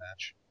tide in this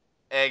match.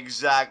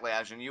 Exactly,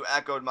 Ashton. You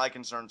echoed my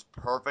concerns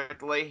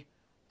perfectly.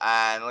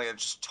 And like, it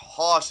just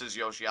tosses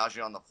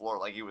YOSHI-HASHI on the floor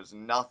like he was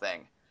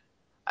nothing.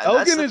 And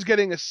that's Elgin the is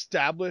getting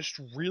established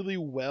really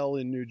well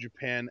in New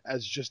Japan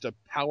as just a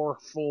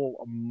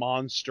powerful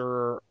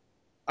monster.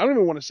 I don't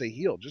even want to say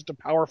heel, just a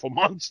powerful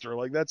monster.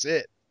 Like, that's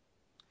it.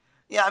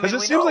 yeah. I Because mean,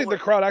 it we seems know like the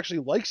crowd actually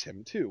likes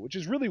him, too, which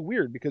is really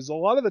weird because a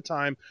lot of the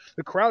time,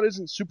 the crowd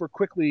isn't super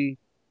quickly,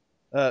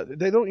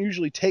 they don't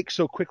usually take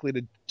so quickly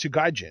to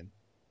Gaijin.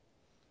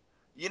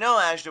 you know,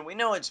 Ashton. We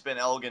know it's been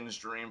Elgin's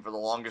dream for the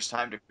longest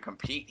time to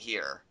compete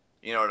here.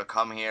 You know, to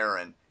come here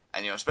and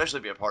especially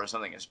be a part of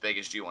something as big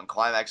as G1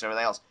 Climax and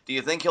everything else. Do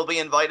you think he'll be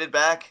invited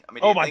back? I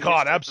mean, do Oh you my think he's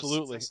God, just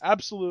absolutely,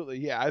 absolutely,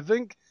 yeah. I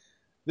think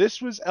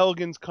this was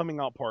Elgin's coming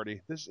out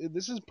party. This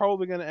is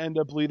probably going to end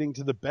up leading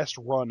to the best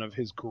run of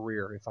his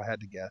career, if I had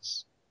to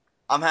guess.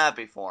 I'm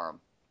happy for him.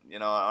 You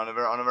know, on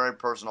a very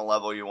personal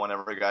level, you want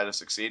every guy to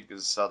succeed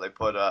because it's how they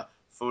put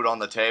food on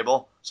the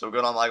table. So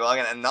good on Michael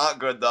Elgin, and not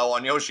good though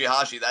on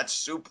YOSHI-HASHI. That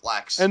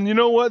suplex. And you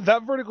know what?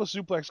 That vertical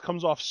suplex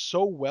comes off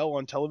so well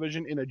on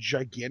television in a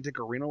gigantic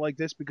arena like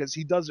this because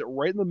he does it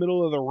right in the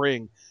middle of the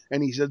ring,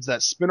 and he does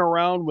that spin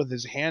around with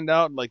his hand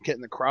out, like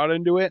getting the crowd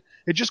into it.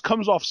 It just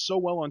comes off so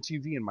well on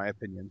TV, in my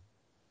opinion.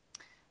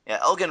 Yeah,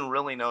 Elgin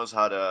really knows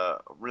how to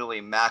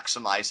really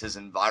maximize his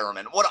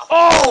environment. What a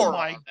Oh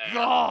my forearm there!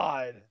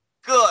 God!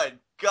 Good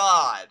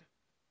God!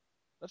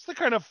 That's the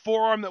kind of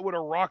forearm that would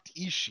have rocked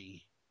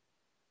Ishii.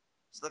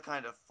 It's the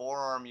kind of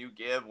forearm you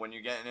give when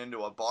you're getting into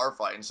a bar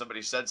fight and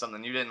somebody said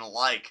something you didn't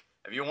like.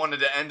 If you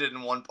wanted to end it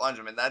in one punch,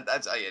 I mean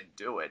that's how you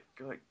do it.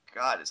 Good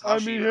God, is I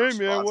Hashi mean, even hey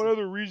man, what responsive?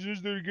 other reason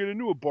is there to get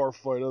into a bar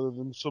fight other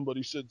than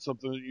somebody said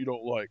something that you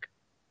don't like?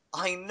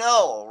 I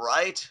know,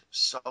 right?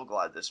 So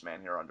glad this man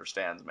here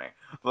understands me.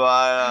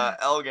 But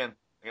Elgin,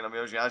 you know,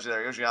 YOSHI-HASHI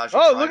there. YOSHI-HASHI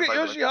Oh, trying look to at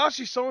fight for the.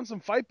 YOSHI-HASHI showing some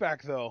fight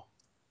back though.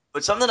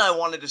 But something I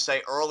wanted to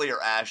say earlier,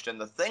 Ashton,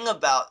 the thing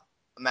about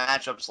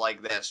matchups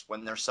like this,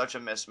 when there's such a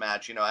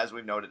mismatch, you know, as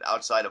we've noted,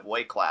 outside of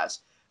weight class,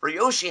 for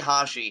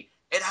YOSHI-HASHI,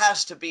 it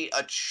has to be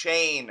a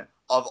chain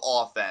of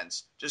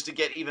offense just to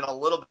get even a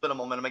little bit of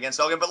momentum against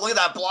Elgin. But look at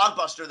that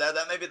blockbuster there.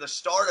 That may be the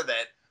start of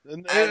it.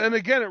 And And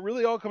again, it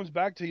really all comes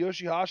back to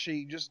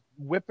YOSHI-HASHI just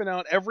whipping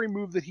out every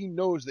move that he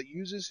knows that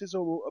uses his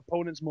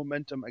opponent's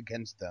momentum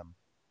against them.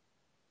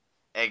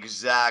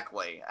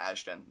 exactly,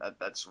 Ashton.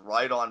 That's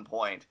right on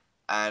point.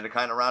 And to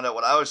kind of round out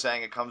what I was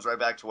saying, it comes right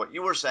back to what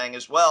you were saying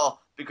as well,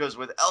 because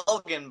with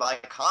Elgin, by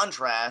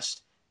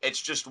contrast,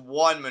 it's just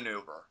one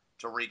maneuver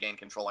to regain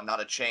control and not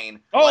a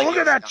chain Oh, like look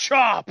at that Yoshida.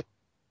 chop!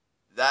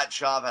 That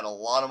chop had a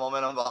lot of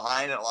momentum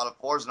behind it, a lot of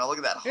force. Now look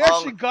at that He hung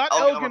actually got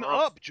Elgin over Elgin the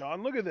ropes. up,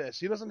 John. Look at this.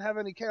 He doesn't have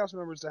any Chaos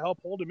members to help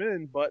hold him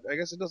in, but I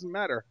guess it doesn't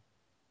matter.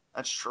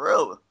 That's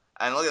true.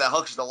 And look at that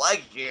hooks to the leg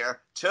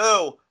here,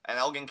 too. And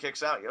Elgin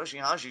kicks out.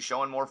 YOSHI-HASHI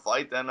showing more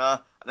fight than I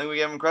think we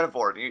gave him credit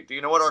for. Do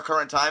you know what our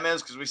current time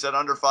is? Because we said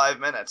under 5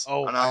 minutes. I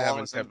Oh, don't know I how long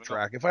haven't this thing's kept been going.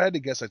 track. If I had to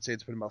guess, I'd say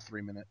it's been about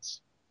 3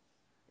 minutes.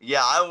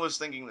 Yeah, I was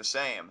thinking the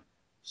same.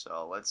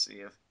 So let's see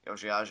if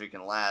YOSHI-HASHI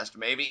can last.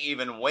 Maybe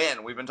even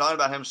win. We've been talking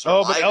about him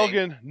Oh, but surviving.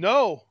 Elgin,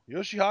 no.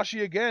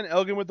 YOSHI-HASHI again.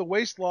 Elgin with the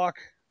waist lock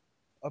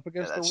up Yeah,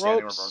 against the that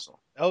standing ropes. reversal.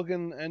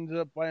 Elgin ended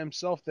up by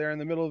himself there in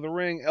the middle of the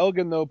ring.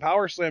 Elgin, though,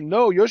 power slam.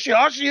 No,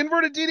 YOSHI-HASHI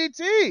inverted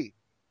DDT.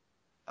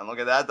 And look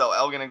at that, though.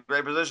 Elgin in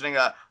great positioning.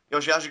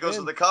 YOSHI-HASHI goes to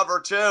In. the cover,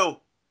 too.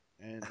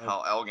 And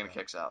Oh, Elgin out.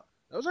 kicks out.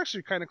 That was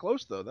actually kind of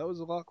close, though. That was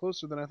a lot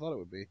closer than I thought it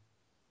would be.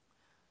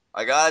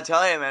 I gotta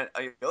tell you, man,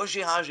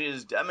 YOSHI-HASHI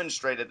has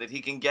demonstrated that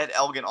he can get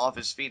Elgin off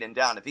his feet and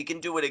down. If he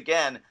can do it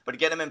again, but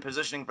get him in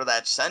positioning for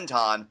that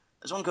senton,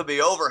 this one could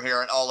be over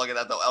here. And oh, look at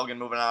that, though. Elgin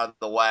moving out of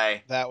the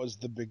way. That was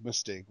the big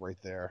mistake right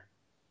there.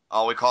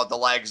 Oh, we caught the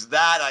legs.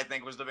 That, I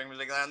think, was the big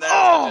mistake. And there's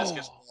the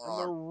discus Oh! And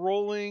the forearm.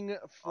 rolling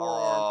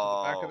forearm to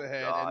the back of the Oh,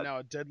 head, and God. now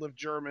a deadlift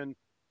German.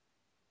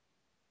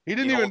 He He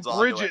didn't even holds on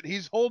bridge to it. it.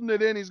 He's holding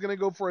it in. He's going to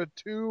go for a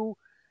 2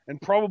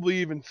 and probably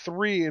even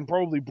 3 and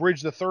probably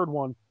bridge the third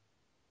one.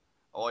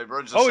 Oh, he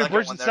bridged the Oh, he second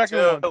bridged one the there,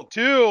 second too. one.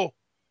 2.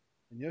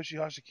 And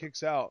YOSHI-HASHI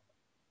kicks out.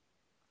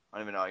 I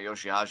don't even know if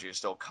YOSHI-HASHI is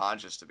still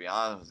conscious, to be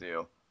honest with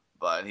you.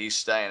 But he's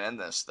staying in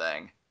this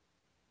thing.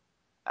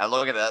 And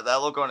look at that.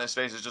 That look on his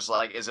face is just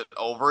like, is it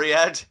over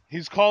yet?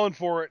 He's calling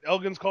for it.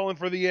 Elgin's calling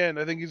for the end.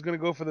 I think he's going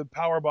to go for the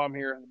power bomb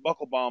here, the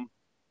buckle bomb.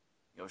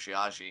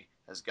 YOSHI-HASHI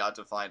has got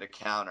to find a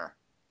counter.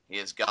 He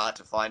has got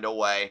to find a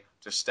way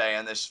to stay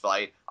in this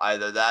fight.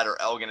 Either that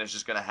or Elgin is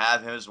just going to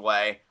have his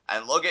way.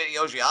 And look at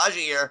YOSHI-HASHI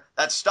here.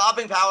 That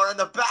stopping power and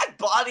the back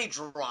body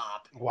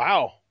drop.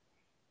 Wow.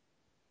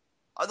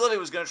 I thought he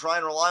was going to try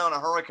and rely on a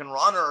Hurricane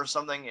Runner or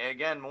something,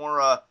 again,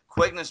 more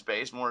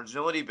quickness-based, more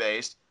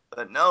agility-based.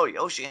 But no,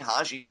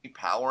 YOSHI-HASHI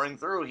powering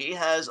through. He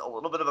has a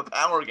little bit of a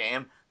power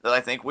game that I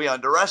think we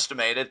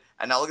underestimated.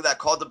 And now look at that,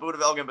 caught the boot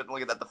of Elgin, but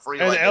look at that, the free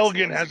leg. And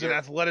Elgin has an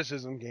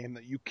athleticism game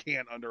that you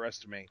can't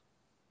underestimate.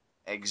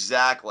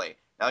 Exactly.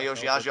 Now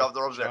YOSHI-HASHI off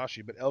the ropes there.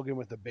 But Elgin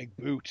with the big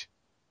boot.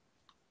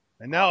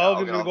 And now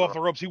Elgin's going to go off the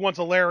ropes. He wants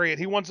a lariat.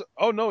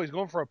 Oh, no, he's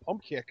going for a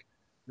pump kick.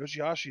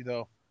 YOSHI-HASHI,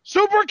 though.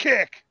 Super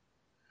kick!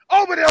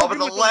 Oh, but Elgin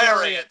with the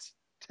lariat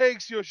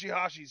takes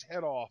YOSHI-HASHI's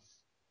head off.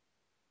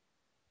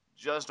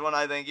 Just when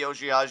I think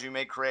YOSHI-HASHI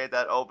may create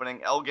that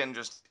opening, Elgin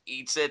just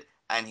eats it,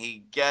 and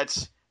he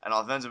gets an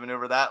offensive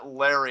maneuver. That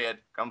lariat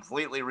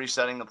completely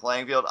resetting the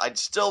playing field. I'd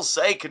still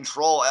say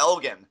control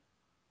Elgin.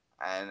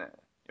 And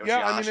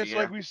yeah, I mean, it's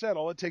like we said,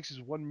 all it takes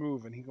is one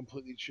move, and he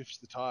completely shifts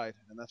the tide,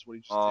 and that's what he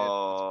just did.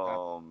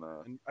 Oh, man.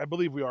 And I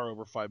believe we are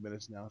over 5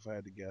 minutes now, if I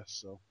had to guess,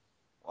 so.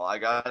 Well, I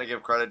got to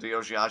give credit to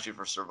YOSHI-HASHI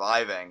for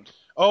surviving.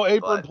 Oh,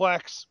 apron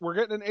plex. We're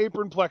getting an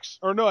apron plex.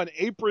 Or no, an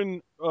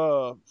apron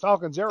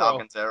Falcon's Arrow.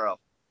 Falcon's Arrow.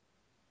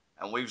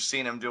 And we've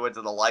seen him do it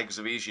to the likes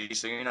of Ishii,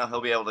 so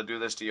he'll be able to do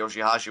this to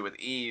YOSHI-HASHI with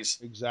ease.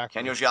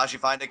 Exactly. Can YOSHI-HASHI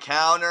find a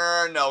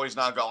counter? No, he's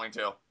not going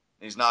to.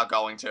 He's not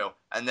going to.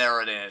 And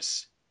there it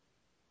is.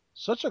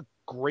 Such a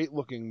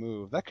great-looking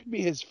move. That could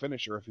be his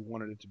finisher if he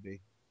wanted it to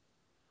be.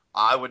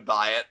 I would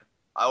buy it.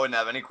 I wouldn't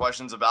have any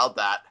questions about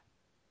that.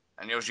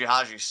 And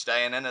YOSHI-HASHI's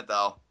staying in it,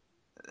 though.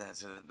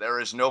 There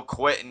is no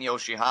quit in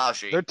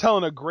YOSHI-HASHI. They're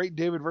telling a great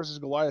David versus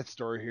Goliath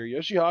story here.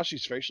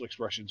 YOSHI-HASHI's facial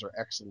expressions are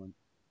excellent.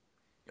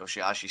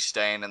 YOSHI-HASHI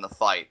staying in the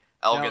fight.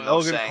 Elgin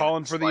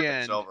calling for the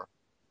end. Over.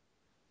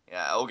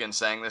 Yeah, Elgin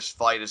saying this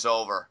fight is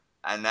over.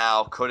 And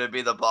now, could it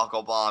be the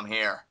buckle bomb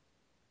here?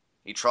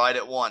 He tried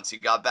it once. He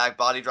got back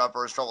body drop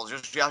for his troubles.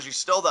 YOSHI-HASHI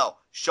still, though,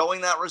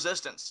 showing that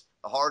resistance.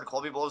 The hard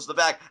clubby blows to the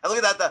back. And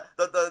look at that,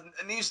 the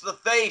knees to the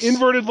face.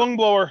 Inverted lung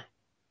blower.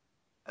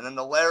 And then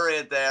the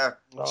lariat there,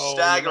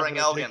 staggering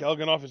Elgin. Take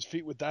Elgin off his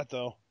feet with that,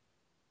 though.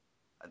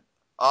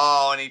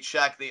 Oh, and he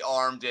checked the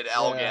arm, did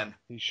Elgin. Yeah,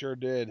 he sure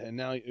did. And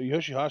now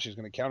YOSHI-HASHI's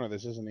going to counter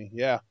this, isn't he?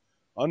 Yeah.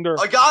 Under.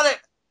 I got it!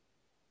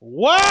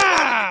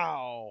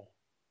 Wow!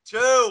 2.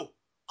 Oh,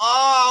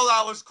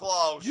 that was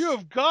close. You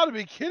have got to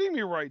be kidding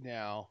me right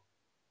now.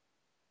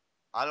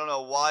 I don't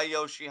know why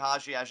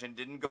YOSHI-HASHI actually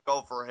didn't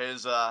go for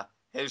his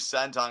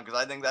senton, because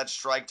I think that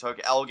strike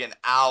took Elgin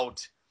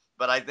out.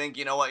 But I think,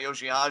 you know what,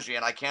 YOSHI-HASHI,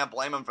 and I can't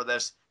blame him for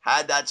this,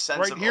 had that sense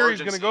of urgency. Right here, he's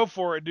going to go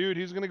for it, dude.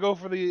 He's going to go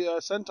for the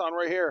senton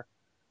right here.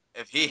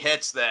 If he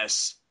hits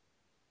this,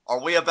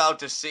 are we about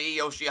to see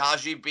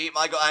YOSHI-HASHI beat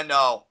my guy?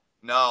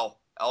 No.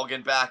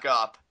 Elgin back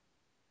up.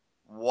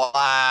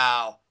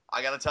 Wow.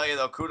 I got to tell you,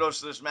 though,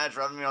 kudos to this match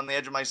for having me on the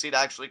edge of my seat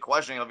actually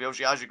questioning if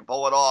YOSHI-HASHI can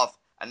pull it off.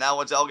 And now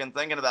what's Elgin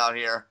thinking about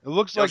here? It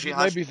looks like he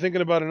might be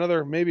thinking about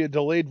maybe a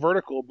delayed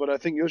vertical, but I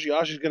think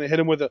YOSHI-HASHI's going to hit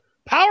him with a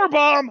power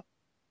bomb.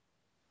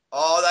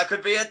 Oh, that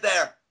could be it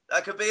there.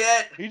 That could be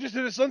it. He just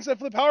did a sunset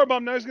flip power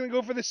bomb. Now he's going to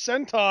go for the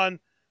senton.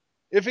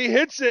 If he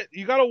hits it,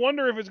 you got to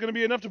wonder if it's going to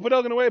be enough to put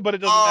Elgin away, but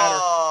it doesn't matter.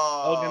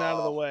 Elgin out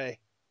of the way.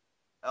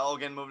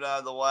 Elgin moved out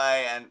of the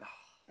way,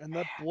 and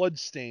that blood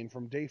stain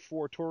from day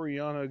 4, Toru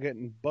Yano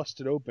getting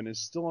busted open, is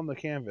still on the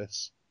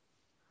canvas.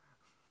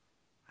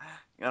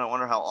 You gotta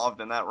wonder how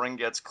often that ring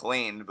gets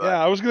cleaned. But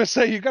yeah, I was going to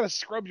say, you got to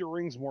scrub your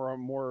rings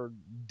more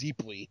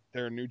deeply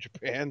there in New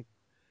Japan.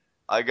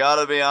 I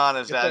gotta be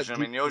honest, Ashton. I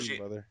mean, Yoshi.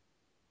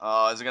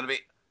 Is it gonna be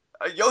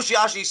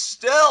YOSHI-HASHI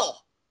still?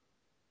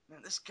 Man,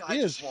 this guy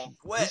just won't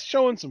quit. He's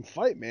showing some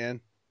fight, man.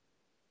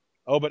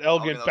 Oh, but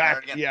Elgin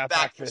back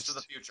fist to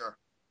the future.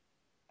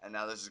 And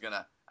now this is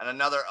gonna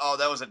another. Oh,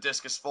 that was a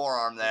discus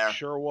forearm there. It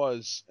sure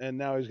was. And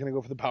now he's gonna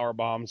go for the power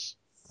bombs.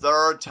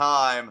 Third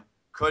time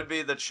could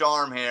be the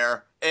charm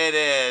here. It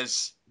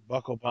is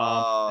buckle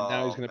bomb. And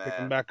now he's gonna pick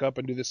him back up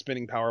and do the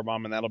spinning power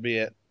bomb, and that'll be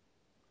it.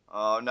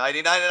 Oh,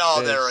 99 and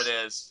all. There it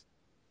is.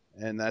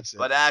 And that's it.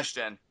 But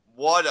Ashton,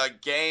 what a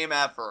game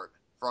effort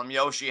from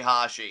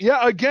YOSHI-HASHI.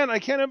 Yeah, again, I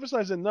can't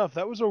emphasize enough.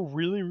 That was a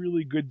really,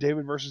 really good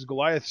David versus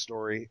Goliath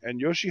story.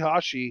 And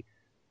YOSHI-HASHI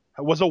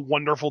was a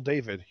wonderful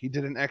David. He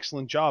did an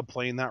excellent job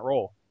playing that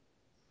role.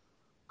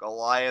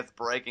 Goliath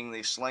breaking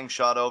the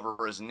slingshot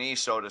over his knee,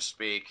 so to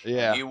speak.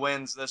 Yeah. He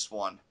wins this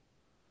one.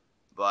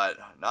 But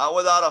not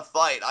without a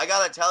fight. I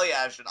gotta tell you,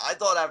 Ashton, I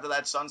thought after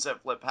that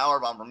sunset flip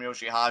powerbomb from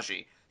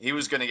YOSHI-HASHI, he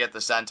was going to get the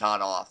senton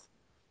off.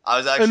 I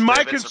was actually and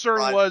my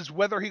concern was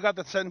whether he got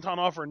the senton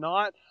off or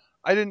not.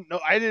 I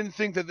didn't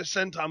think that the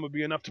senton would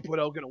be enough to put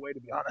Elgin away,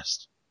 to be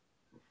honest.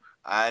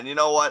 And you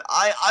know what?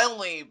 I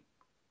only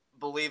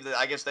believe that,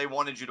 I guess they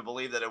wanted you to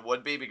believe that it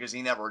would be because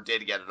he never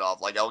did get it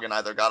off. Like, Elgin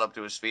either got up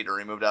to his feet or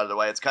he moved out of the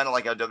way. It's kind of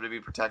like how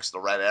WWE protects the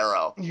red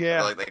arrow. Yeah. I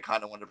feel like they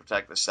kind of wanted to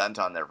protect the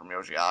senton there from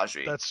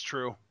YOSHI-HASHI. That's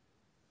true.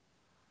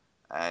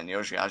 And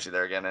YOSHI-HASHI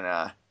there getting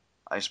a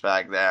ice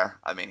bag there.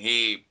 I mean,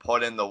 he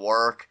put in the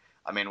work.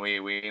 I mean,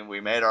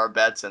 we made our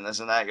bets and this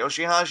and that.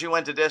 YOSHI-HASHI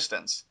went to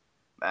distance,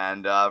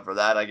 and for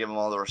that I give him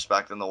all the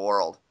respect in the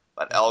world.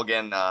 But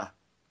Elgin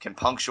can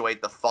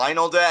punctuate the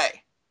final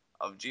day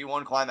of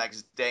G1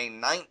 Climax Day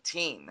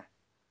 19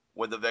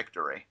 with a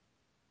victory.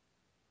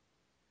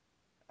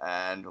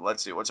 And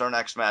let's see, what's our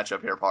next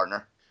matchup here,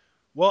 partner?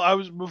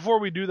 Well, before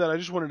we do that, I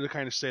just wanted to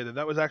kind of say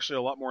that was actually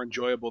a lot more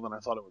enjoyable than I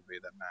thought it would be,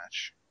 that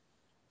match.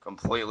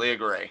 Completely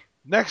agree.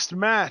 Next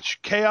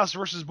match, Chaos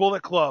versus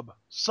Bullet Club.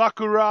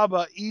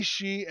 Sakuraba,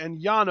 Ishii, and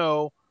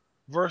Yano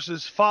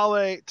versus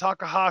Fale,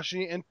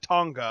 Takahashi, and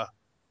Tonga.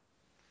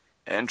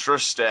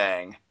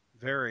 Interesting.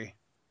 Very.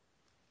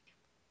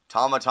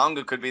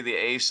 Tonga could be the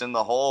ace in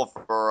the hole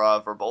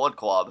for Bullet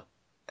Club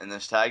in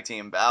this tag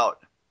team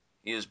bout.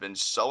 He has been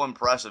so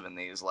impressive in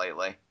these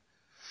lately.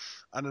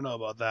 I don't know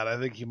about that. I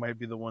think he might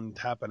be the one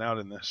tapping out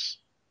in this.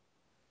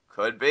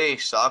 Could be.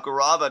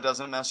 Sakuraba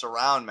doesn't mess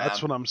around, man.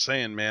 That's what I'm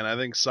saying, man. I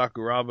think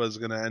Sakuraba is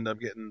going to end up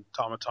getting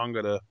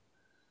Tonga to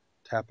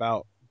tap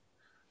out.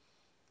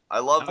 I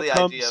love the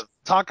idea of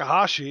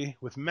Takahashi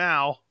with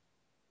Mao.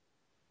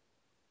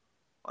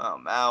 Wow,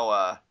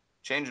 Mao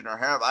changing her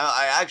hair.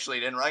 I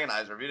actually didn't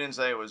recognize her. If you didn't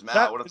say it was Mao,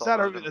 I would have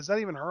thought. Is that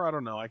even her? I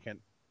don't know. I can't.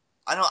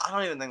 I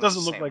don't even think it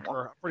doesn't look like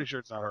her. I'm pretty sure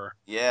it's not her.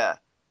 Yeah,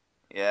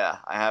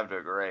 I have to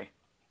agree.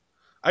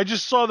 I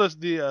just saw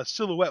the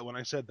silhouette when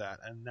I said that,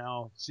 and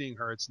now seeing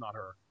her, it's not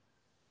her.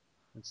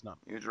 It's not.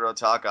 Yujiro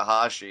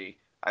Takahashi,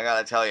 I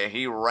gotta tell you,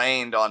 he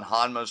reigned on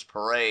Honma's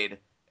parade,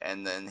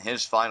 and then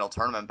his final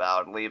tournament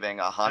bout, leaving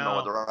Honma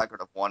with a record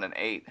of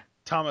 1-8.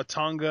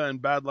 Tonga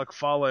and Bad Luck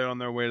Fale on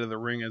their way to the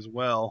ring as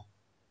well.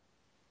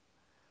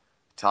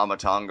 Tonga,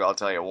 I'll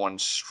tell you, one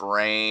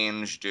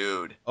strange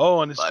dude.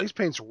 Oh, and his face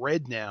paint's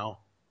red now.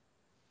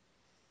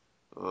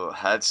 Ooh,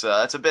 that's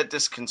a bit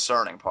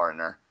disconcerting,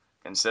 partner,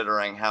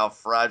 considering how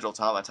fragile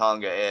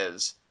Tonga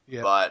is.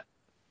 Yeah. But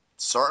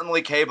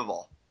certainly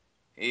capable.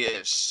 He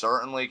is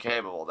certainly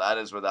capable. That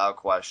is without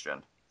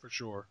question. For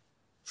sure.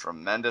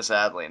 Tremendous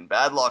athlete. And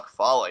Bad Luck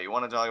Fale, you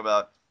want to talk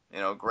about,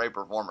 great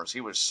performers.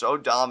 He was so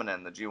dominant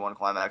in the G1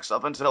 Climax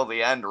up until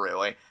the end,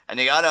 really. And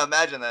you got to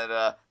imagine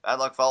that Bad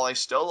Luck Fale is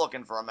still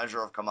looking for a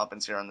measure of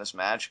comeuppance here in this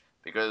match,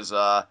 because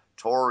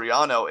Toru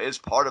Yano is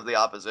part of the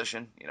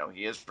opposition.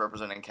 He is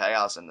representing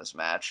Chaos in this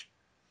match.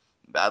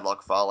 Bad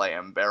Luck Fale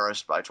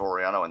embarrassed by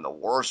Toru Yano in the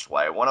worst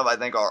way. One of, I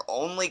think, our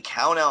only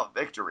count-out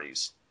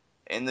victories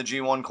in the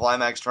G1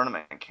 Climax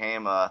tournament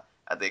came at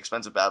the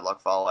expense of Bad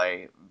Luck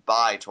Fale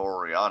by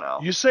Toru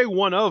Yano. You say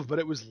one of, but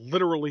it was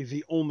literally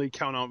the only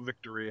count-out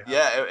victory.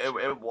 Yeah,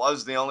 it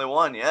was the only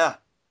one, yeah.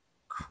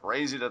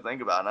 Crazy to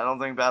think about. And I don't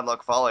think Bad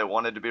Luck Fale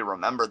wanted to be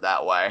remembered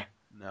that way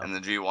in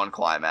the G1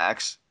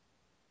 Climax.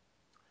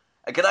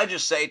 And can I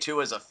just say,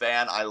 too, as a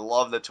fan, I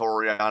love that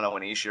Toru Yano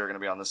and Ishii are going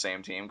to be on the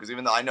same team, because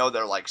even though I know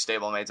they're like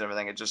stablemates and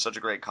everything, it's just such a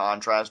great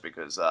contrast,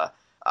 because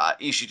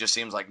Ishii just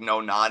seems like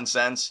no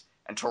nonsense,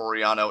 and Toru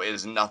Yano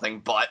is nothing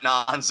but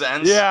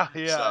nonsense. Yeah,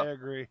 I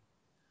agree.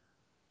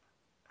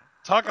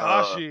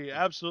 Takahashi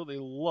absolutely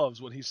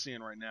loves what he's seeing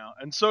right now,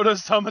 and so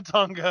does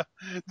Tonga.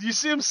 Do you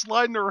see him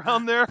sliding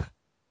around there?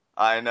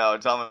 I know,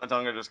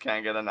 Tonga just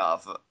can't get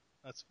enough.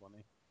 That's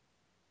funny.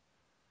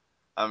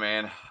 I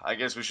mean, I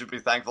guess we should be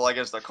thankful,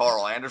 that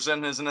Carl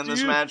Anderson isn't in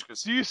this match.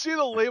 Do you see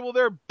the label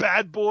there,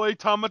 Bad Boy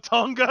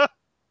Tonga?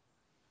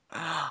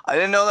 I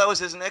didn't know that was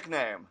his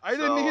nickname. I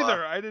didn't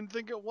either. I didn't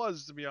think it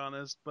was, to be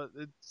honest, but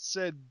it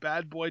said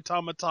Bad Boy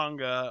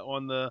Tonga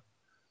on the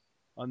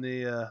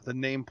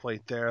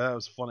nameplate there. That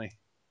was funny.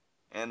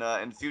 And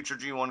in future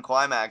G1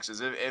 Climaxes,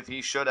 if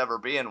he should ever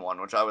be in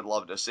one, which I would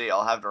love to see,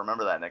 I'll have to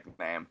remember that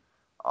nickname.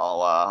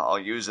 I'll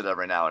use it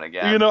every now and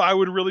again. I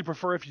would really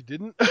prefer if you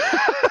didn't.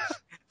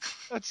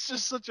 That's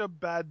just such a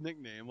bad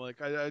nickname.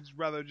 Like, I'd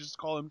rather just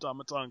call him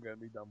Tonga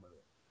and be done with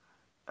it.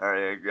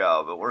 There you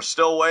go. But we're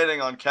still waiting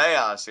on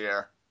Chaos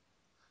here.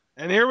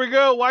 And here we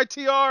go.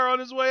 YTR on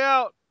his way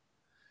out.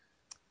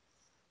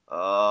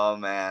 Oh,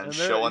 man.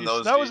 Showing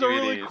those That was DVDs. a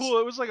really cool.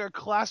 It was like a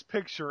class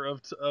picture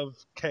of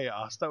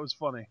Chaos. That was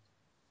funny.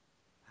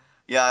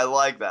 Yeah, I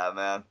like that,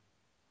 man.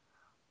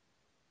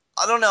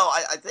 I don't know.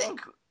 I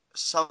think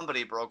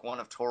somebody broke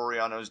one of Toru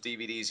Yano's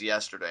DVDs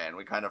yesterday, and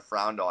we kind of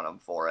frowned on him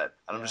for it.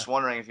 And I'm just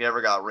wondering if he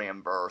ever got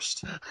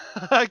reimbursed.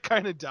 I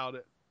kind of doubt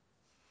it.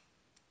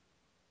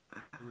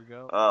 Here we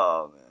go.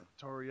 Oh, man.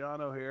 Toru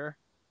Yano here.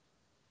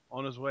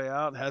 On his way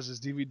out, has his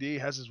DVD,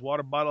 has his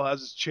water bottle, has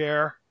his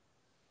chair.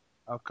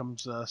 Out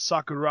comes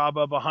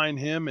Sakuraba behind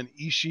him and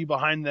Ishii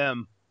behind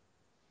them.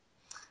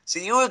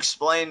 See, you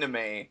explained to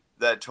me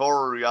that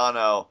Toru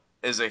Yano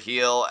is a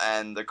heel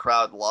and the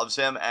crowd loves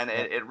him, and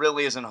it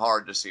really isn't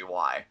hard to see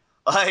why.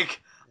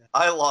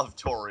 I love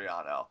Toru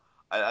Yano.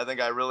 I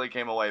think I really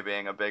came away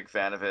being a big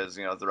fan of his,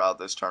 throughout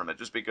this tournament,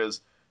 just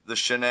because the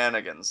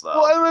shenanigans,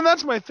 though. Well, I mean,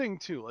 that's my thing,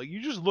 too. Like,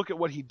 you just look at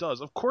what he does.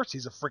 Of course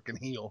he's a freaking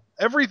heel.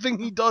 Everything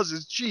he does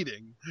is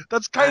cheating.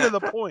 That's kind of the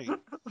point.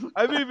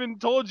 I've even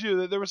told you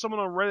that there was someone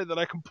on Reddit that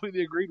I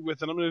completely agreed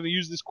with, and I'm going to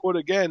use this quote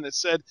again, that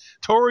said,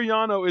 Toru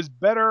Yano is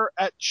better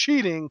at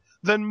cheating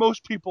than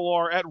most people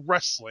are at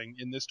wrestling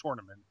in this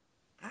tournament.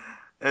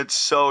 It's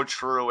so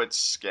true. It's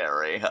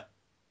scary.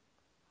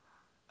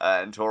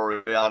 And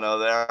Toru Yano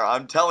there.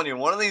 I'm telling you,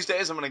 one of these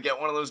days I'm going to get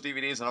one of those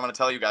DVDs and I'm going to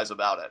tell you guys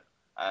about it.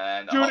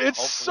 And Dude, it's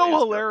hopefully so it's good.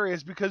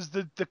 hilarious because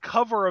the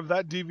cover of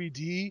that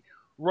DVD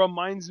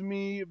reminds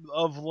me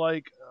of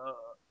like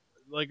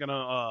an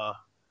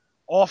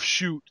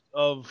offshoot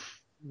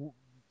of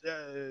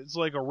it's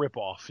like a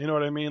ripoff. You know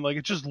what I mean? Like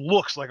it just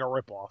looks like a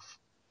ripoff.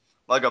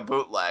 Like a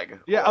bootleg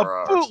Yeah, a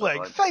or something bootleg.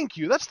 like that. Thank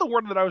you. That's the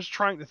word that I was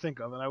trying to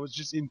think of, and I was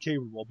just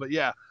incapable. But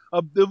yeah,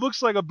 it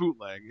looks like a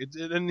bootleg.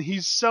 And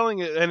he's selling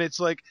it, and it's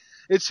like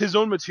it's his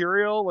own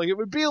material. Like it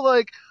would be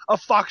like a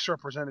Fox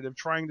representative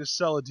trying to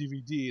sell a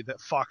DVD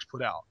that Fox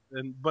put out,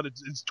 but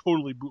it's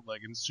totally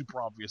bootleg and it's super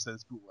obvious that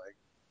it's bootleg.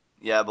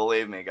 Yeah,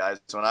 believe me, guys.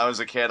 When I was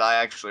a kid, I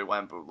actually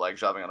went bootleg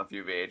shopping on a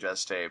few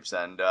VHS tapes,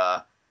 and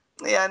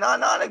yeah,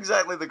 not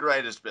exactly the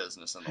greatest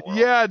business in the world.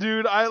 Yeah,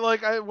 dude.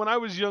 I when I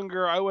was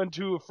younger, I went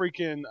to a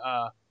freaking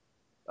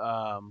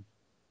um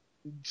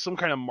some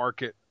kind of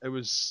market. It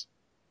was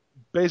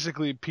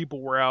basically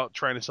people were out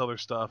trying to sell their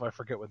stuff. I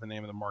forget what the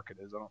name of the market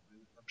is. I'm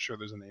sure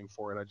there's a name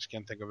for it. I just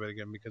can't think of it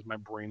again because my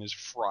brain is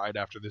fried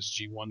after this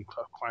G1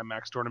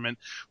 Climax tournament.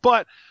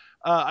 But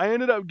I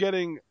ended up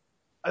getting,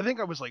 I think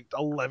I was like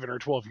 11 or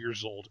 12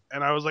 years old,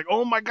 and I was like,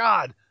 oh my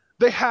god,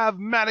 they have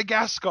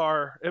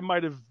Madagascar. It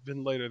might have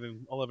been later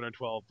than 11 or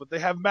 12, but they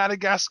have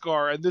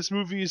Madagascar, and this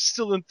movie is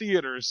still in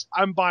theaters.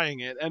 I'm buying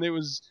it, and it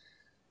was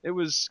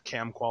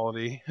cam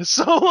quality.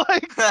 So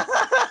like,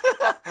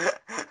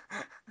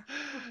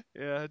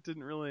 yeah, it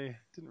didn't really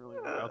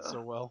work out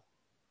so well.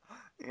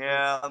 But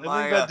Yeah, I think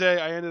my that day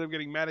I ended up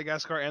getting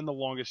Madagascar and The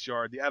Longest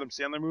Yard, the Adam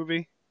Sandler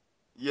movie.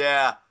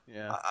 yeah.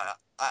 Yeah.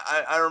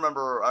 I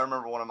remember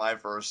one of my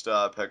first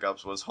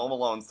pickups was Home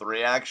Alone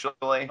 3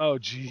 actually, Oh,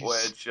 jeez.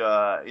 which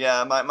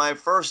yeah, my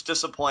first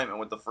disappointment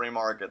with the free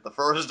market, the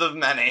first of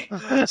many.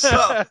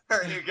 So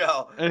there you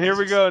go. And here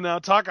we go now.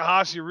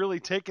 Takahashi really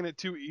taking it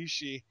to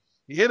Ishii.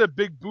 He hit a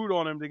big boot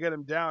on him to get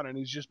him down, and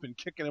he's just been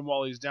kicking him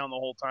while he's down the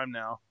whole time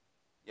now.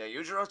 Yeah,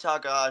 Yujiro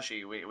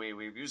Takahashi,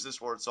 we've used this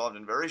word so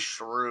often, very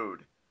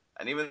shrewd.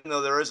 And even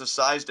though there is a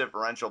size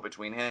differential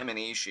between him and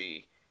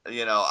Ishii,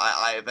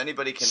 if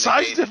anybody can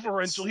Size negate it,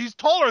 differential. He's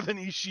taller than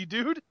Ishii,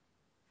 dude.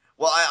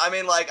 well, I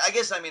mean, like, I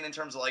guess I mean in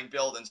terms of like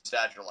build and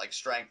stature, like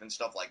strength and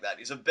stuff like that.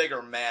 He's a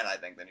bigger man, I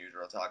think, than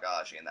Yujiro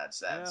Takahashi in that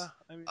Yeah, sense.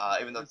 I mean,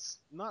 Even though, it's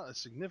not a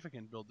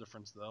significant build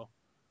difference, though.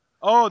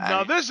 Oh,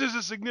 now and this is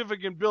a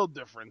significant build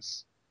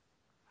difference.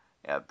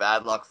 yeah,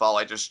 bad luck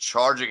Fale just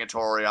charging at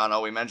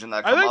Toriano. We mentioned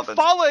that I come think up and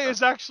Fale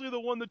is actually the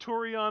one that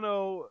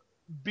Toriano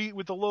beat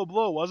with the low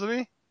blow, wasn't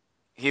he?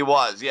 he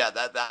was, yeah.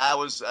 That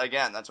was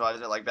again. That's why I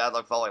said like bad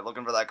luck Fale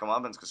looking for that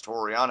comeuppance because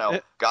Toriano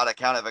It, got a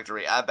counter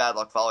victory at bad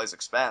luck Fale's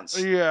expense.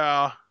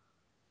 yeah.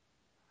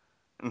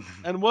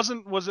 And was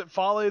it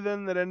Fale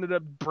then that ended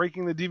up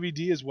breaking the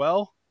DVD as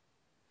well?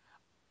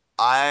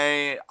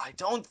 I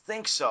don't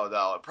think so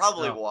though. It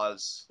probably No.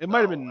 was It might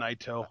have though. been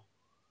Naito.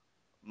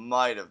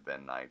 Might have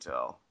been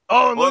Naito.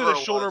 Oh, and look at Whoever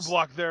the it shoulder was,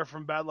 block there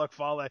from Bad Luck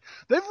Fale.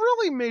 They've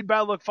really made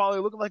Bad Luck Fale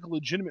look like a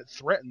legitimate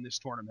threat in this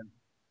tournament.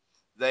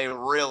 they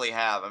really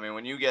have. I mean,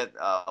 when you get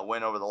a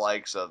win over the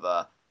likes of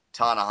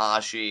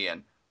Tanahashi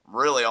and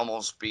really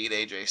almost beat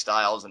AJ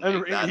Styles and And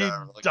make that he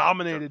look like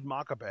dominated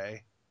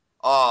Makabe.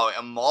 oh,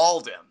 and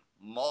mauled him,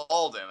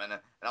 and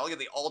I look at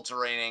the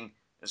alternating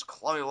his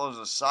clubby blows to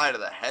the side of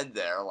the head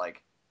there,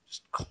 like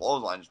just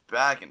clotheslines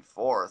back and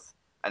forth,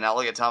 and now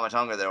look at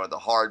Tamatonga there with the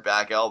hard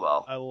back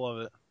elbow. I love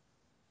it.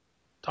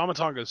 Tama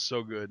Tonga is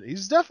so good.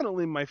 He's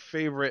definitely my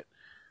favorite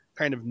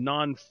kind of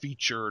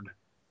non-featured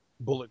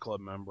Bullet Club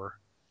member.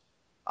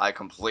 I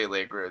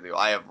completely agree with you.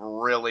 I have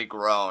really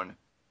grown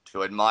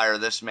to admire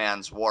this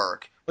man's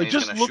work, and Like he's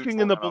just going to shoot looking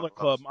in the Toriano Bullet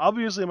Club, across.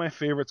 obviously my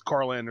favorite's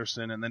Carl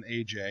Anderson and then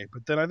AJ,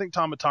 but then I think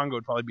Tama Tonga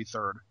would probably be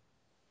third.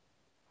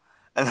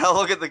 And now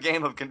look at the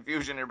game of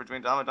confusion here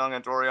between Tamatonga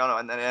and Toriano,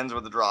 and then it ends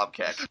with a drop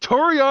kick.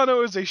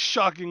 Toriano is a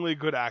shockingly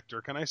good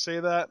actor. Can I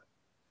say that?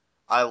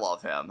 I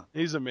love him.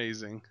 He's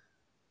amazing.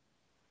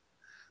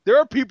 There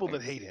are people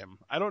that hate him.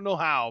 I don't know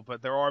how,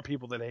 but there are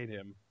people that hate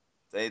him.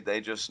 They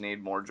just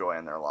need more joy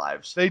in their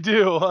lives. They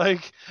do.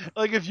 Like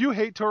if you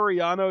hate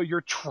Toriano,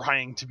 you're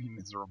trying to be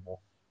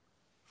miserable.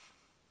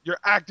 You're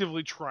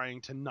actively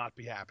trying to not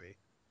be happy.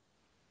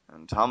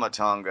 And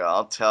Tamatonga,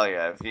 I'll tell you,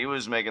 if he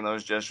was making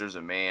those gestures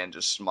at me and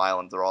just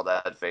smiling through all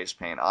that face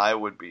paint, I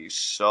would be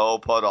so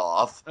put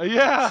off.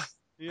 Yeah.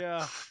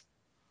 Yeah.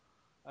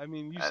 I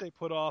mean, you say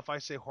put off, I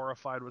say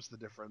horrified. What's the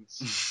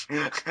difference?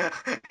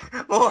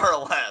 More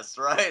or less,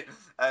 right?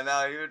 And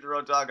now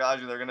Yujiro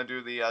Takahashi, they're going to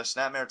do the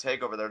snapmare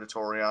takeover there to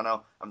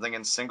Toriano. I'm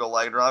thinking single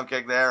leg drop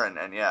kick there,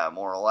 and yeah,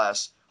 more or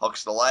less.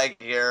 Hooks the leg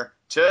here,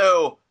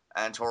 two,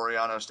 and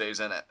Toriano stays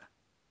in it.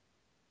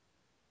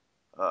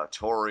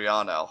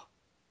 Toriano,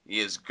 he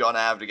is going to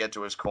have to get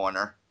to his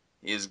corner.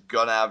 He is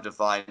going to have to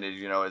find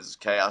his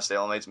Chaos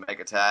Stalemates and make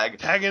a tag.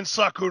 Tag in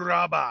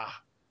Sakuraba.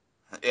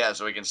 Yeah,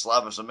 so he can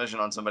slap a submission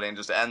on somebody and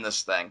just end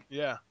this thing.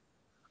 Yeah.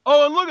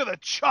 Oh, and look at the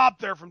chop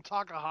there from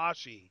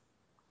Takahashi.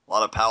 A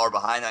lot of power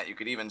behind that. You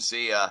could even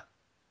see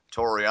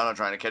Toriano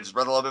trying to catch his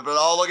breath a little bit, but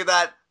oh, look at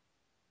that.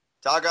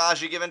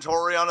 Takahashi giving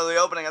Toru Yano the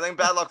opening. I think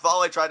Bad Luck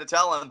Fale tried to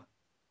tell him,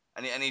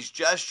 and he's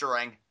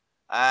gesturing,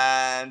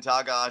 and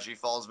Takahashi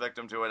falls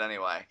victim to it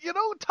anyway. You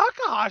know,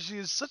 Takahashi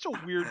is such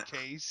a weird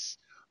case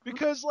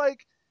because,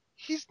 like,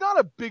 he's not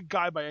a big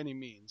guy by any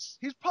means.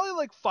 He's probably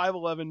like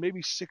 5'11",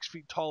 maybe 6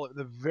 feet tall at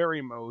the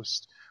very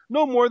most.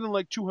 No more than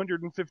like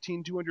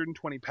 215,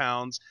 220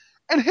 pounds.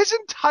 And his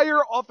entire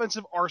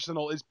offensive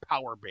arsenal is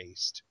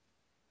power-based.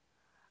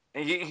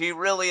 He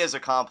really is a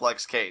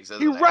complex case,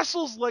 isn't He he?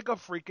 wrestles like a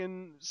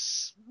freaking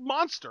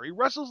monster. He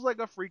wrestles like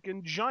a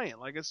freaking giant,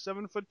 like a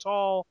 7 foot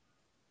tall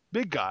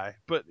big guy.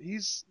 But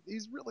he's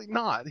really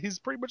not. He's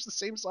pretty much the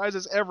same size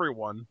as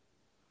everyone.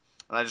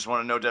 And I just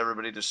want to note to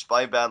everybody,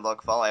 despite Bad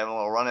Luck Fale having a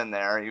little run in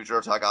there,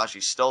 Yujiro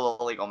Takahashi's still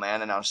the legal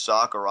man, and now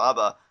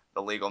Sakuraba,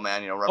 the legal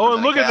man, representing Oh,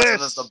 and look at chaos, this!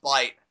 And there's the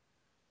bite.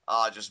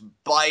 Just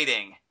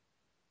biting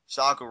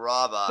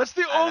Sakuraba. That's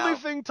the only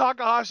thing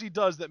Takahashi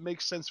does that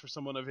makes sense for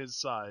someone of his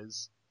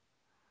size.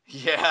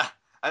 Yeah.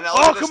 And now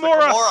look at this,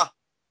 Kimura!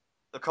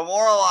 The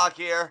Kimura lock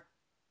here.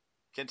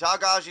 Can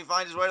Takahashi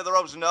find his way to the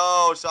ropes?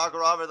 No.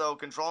 Sakuraba, though,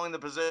 controlling the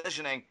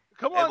positioning.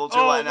 Come on. Look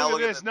at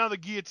this. Now the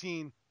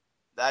guillotine.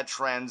 That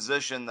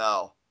transition,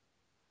 though.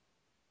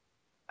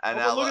 And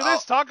now look at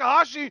this.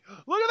 Takahashi.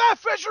 Look at that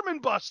Fisherman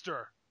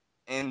Buster.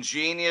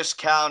 Ingenious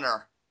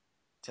counter.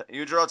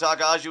 Yujiro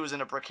Takahashi was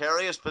in a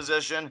precarious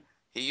position.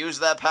 He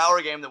used that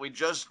power game that we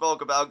just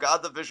spoke about,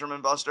 got the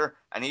Fisherman Buster,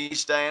 and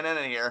he's staying in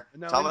it here.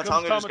 Tama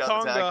Tonga just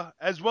got the tag.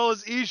 As well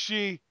as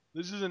Ishii.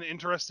 This is an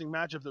interesting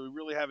matchup that we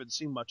really haven't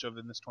seen much of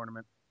in this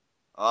tournament.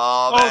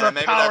 Oh man,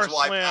 maybe that's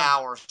why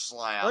Power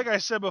Slam. Like I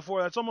said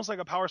before, that's almost like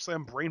a Power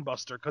Slam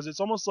brainbuster, because it's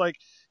almost like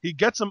he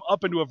gets him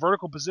up into a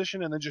vertical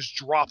position and then just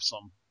drops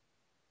him.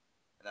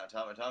 And now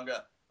Tama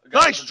Tonga.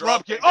 Nice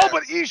drop kick. Oh,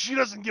 but Ishii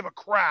doesn't give a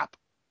crap.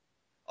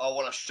 Oh,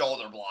 what a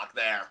shoulder block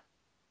there.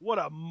 What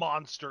a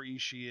monster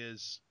Ishii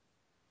is.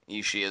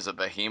 Ishii is a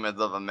behemoth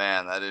of a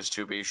man, that is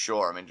to be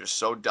sure. I mean, just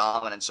so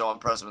dominant, so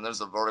impressive. And there's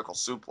the vertical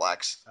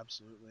suplex.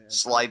 Absolutely.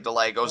 Slight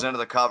delay, goes into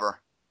the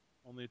cover.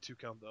 Only a 2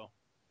 count, though.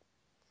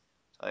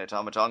 Tell you,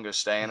 Tama Tonga's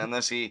staying in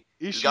this. He's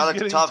got a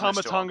toughness to him.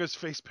 Tama Tonga's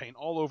face paint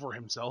all over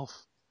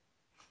himself.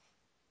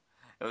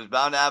 It was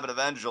bound to happen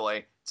eventually.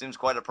 It seems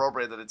quite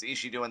appropriate that it's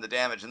Ishii doing the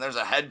damage, and there's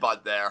a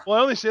headbutt there. Well,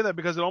 I only say that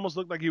because it almost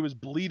looked like he was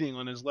bleeding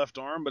on his left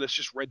arm, but it's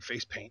just red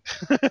face paint.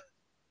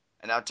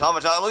 And now Tama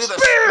Tonga, look at the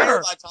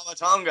spear by Tama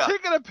Tonga.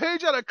 Taking a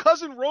page out of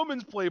Cousin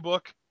Roman's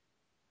playbook.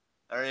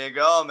 There you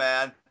go,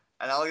 man.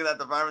 And now look at that,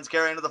 the fireman's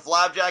carry into the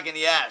flapjack, and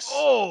yes.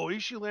 Oh,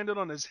 Ishii landed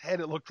on his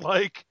head, it looked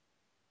like.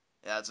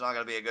 Yeah, it's not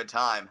going to be a good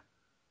time.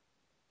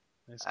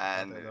 Nice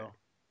and there, though.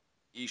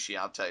 Ishii,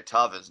 I'll tell you,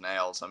 tough as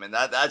nails. I mean,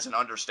 that's an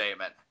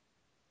understatement.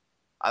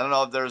 I don't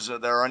know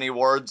if there are any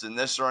words in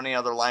this or any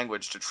other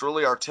language to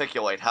truly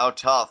articulate how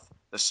tough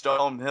the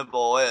Stone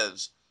Pitbull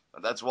is.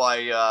 But that's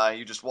why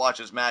you just watch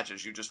his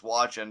matches. You just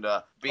watch and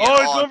be in awe.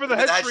 Oh, he's going for the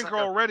head shrinker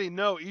already.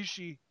 No,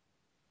 Ishii.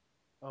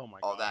 Oh, my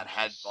God. Oh, that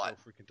headbutt. So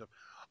freaking tough.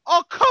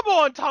 Oh, come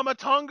on, Tama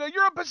Tonga.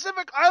 You're a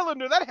Pacific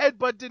Islander. That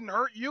headbutt didn't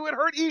hurt you. It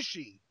hurt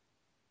Ishii.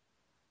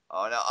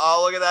 Oh, no.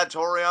 Oh, look at that.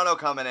 Toru Yano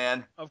coming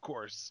in. Of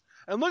course.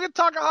 And look at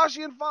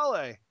Takahashi and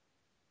Fale.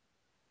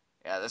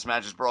 Yeah, this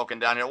match is broken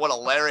down here. What a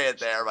lariat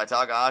there by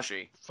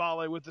Takahashi.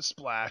 Fale with the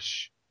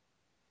splash.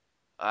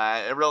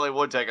 It really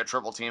would take a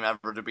triple team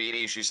effort to beat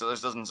Ishii, so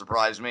this doesn't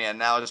surprise me. And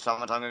now is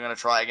Tama Tonga going to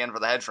try again for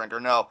the head shrinker?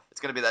 No,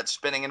 it's going to be that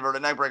spinning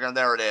inverted neckbreaker, and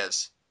there it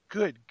is.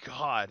 Good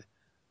God.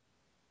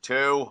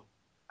 2,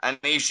 and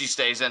Ishii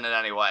stays in it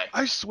anyway.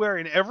 I swear,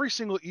 in every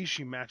single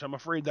Ishii match, I'm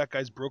afraid that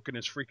guy's broken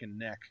his freaking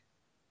neck.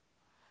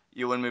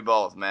 You and me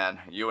both, man.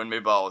 You and me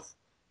both.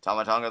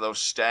 Tama Tonga, though,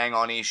 staying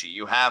on Ishii.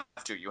 You have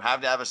to. You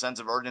have to have a sense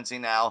of urgency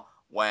now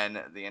when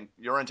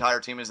your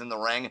entire team is in the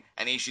ring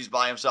and Ishii's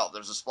by himself.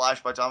 There's a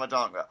splash by Tama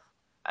Tonga.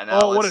 And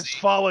now what is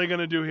Fale going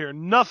to do here?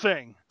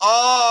 Nothing.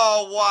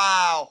 Oh,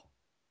 wow.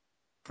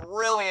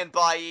 Brilliant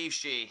by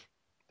Ishii.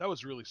 That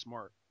was really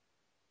smart.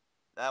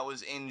 That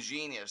was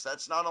ingenious.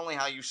 That's not only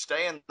how you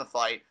stay in the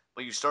fight,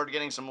 but you start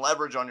getting some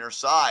leverage on your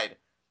side.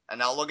 And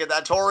now look at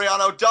that Toru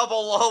Yano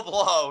double low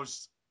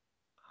blows.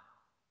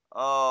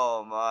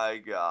 Oh, my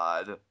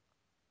God.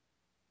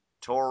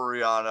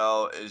 Toru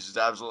Yano is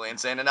absolutely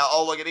insane. And now,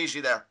 oh, look at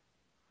Ishii there.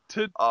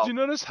 Did you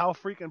notice how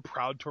freaking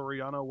proud Toru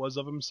Yano was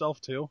of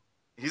himself, too?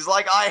 He's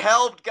like, I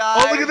helped,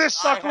 guys. Oh, look at this.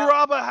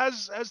 Sakuraba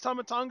has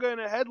Tama Tonga in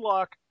a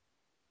headlock.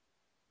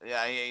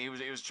 Yeah, he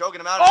was choking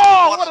him out.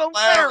 Oh, what a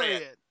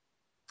lariat.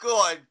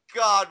 Good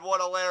God,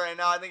 what a lariat.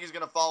 Now I think he's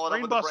going to follow it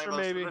up with the brainbuster.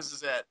 Maybe.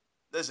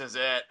 This is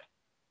it.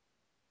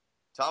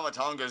 Tama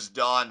Tonga's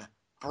done.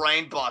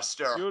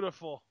 Brainbuster.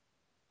 Beautiful.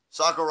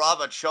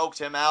 Sakuraba choked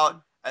him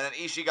out, and then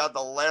Ishii got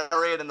the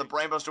lariat and the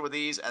brainbuster with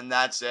ease, and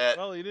that's it.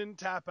 Well, he didn't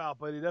tap out,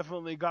 but he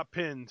definitely got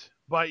pinned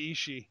by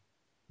Ishii.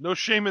 No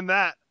shame in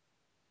that.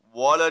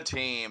 What a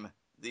team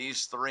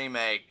these three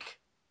make.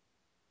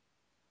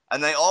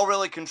 And they all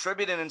really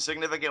contributed in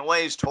significant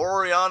ways.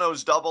 Toru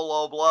Yano's double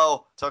low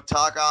blow took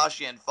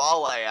Takahashi and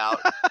Fale out.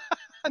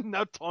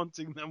 Now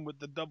taunting them with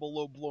the double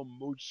low blow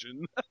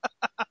motion.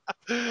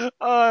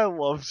 I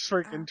love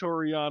freaking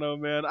Toru Yano,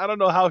 man. I don't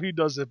know how he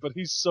does it, but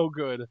he's so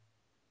good.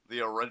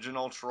 The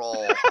original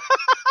troll.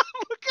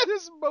 Look at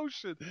his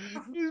motion.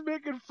 He's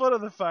making fun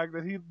of the fact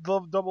that he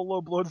double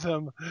low blowed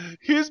them.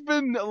 He's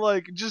been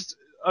like just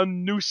a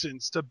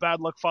nuisance to Bad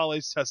Luck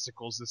Fale's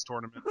testicles this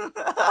tournament.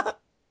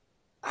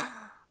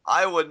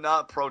 I would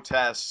not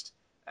protest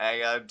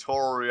a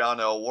Toru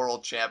Yano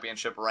World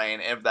Championship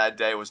reign if that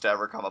day was to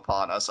ever come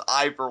upon us.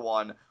 I, for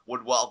one,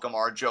 would welcome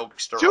our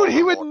jokester Dude,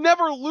 he would overlord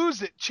never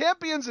lose it.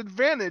 Champion's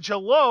advantage.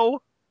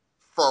 Hello.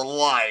 for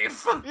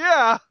life.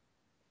 Yeah.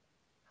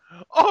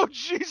 Oh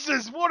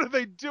Jesus! What are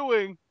they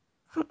doing?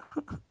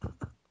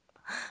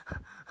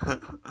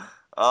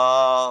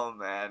 Oh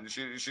man,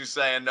 she's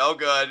saying no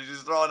good.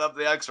 She's throwing up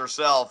the X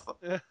herself.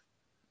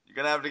 You're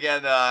gonna have to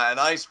get an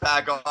ice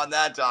pack on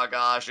that,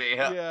 Takahashi.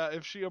 Yeah,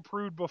 if she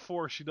approved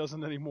before, she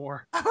doesn't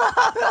anymore.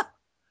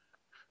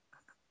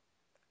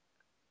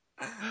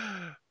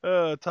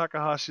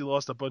 Takahashi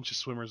lost a bunch of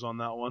swimmers on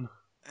that one.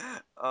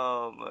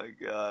 Oh my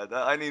god,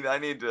 I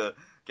need to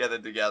get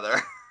it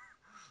together.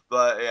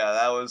 But yeah,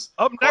 that was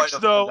Up quite next, a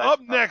though. fun Up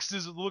next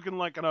is looking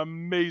like an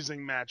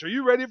amazing match. Are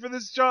you ready for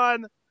this,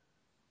 John?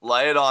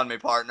 Lay it on me,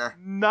 partner.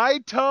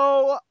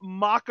 Naito,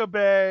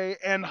 Makabe,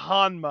 and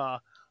Honma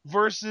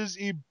versus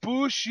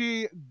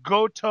Ibushi,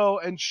 Goto,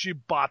 and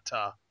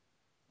Shibata.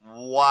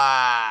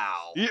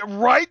 Wow. Yeah,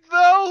 right,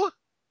 though?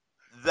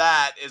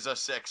 That is a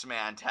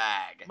six-man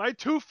tag. My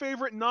two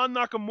favorite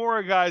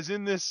non-Nakamura guys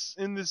in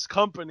this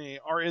company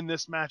are in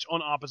this match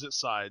on opposite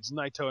sides,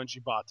 Naito and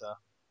Shibata.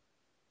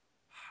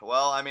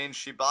 Well, I mean,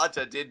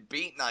 Shibata did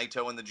beat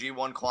Naito in the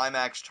G1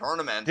 Climax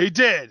tournament. He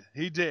did.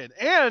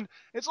 And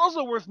it's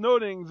also worth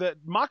noting that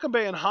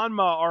Makabe and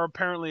Honma are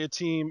apparently a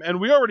team, and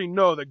we already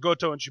know that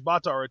Goto and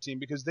Shibata are a team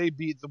because they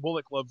beat the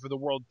Bullet Club for the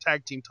World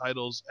Tag Team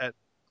titles at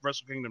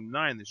Wrestle Kingdom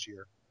 9 this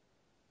year.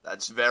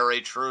 That's very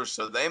true.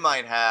 So they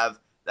might have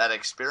that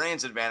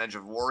experience advantage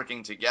of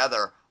working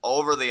together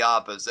over the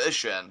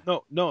opposition.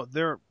 No,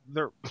 they're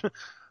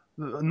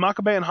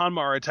Makabe and Honma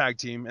are a tag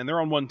team, and they're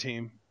on one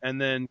team, and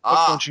then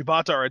Goto and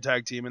Shibata are a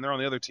tag team, and they're on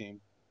the other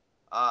team.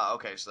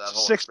 Okay, so that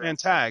whole Six-man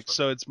tag.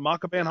 So it's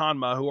Makabe and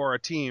Honma, who are a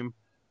team,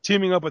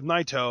 teaming up with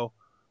Naito,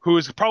 who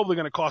is probably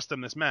going to cost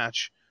them this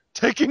match,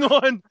 taking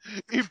on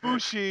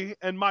Ibushi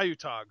and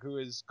Mayutag, who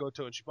is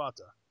Goto and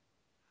Shibata.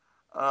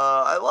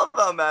 I love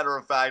how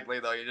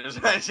matter-of-factly, though, you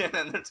just mentioned,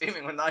 and they're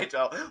teaming with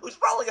Naito, who's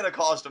probably going to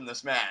cost him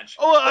this match.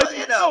 Oh,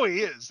 I know he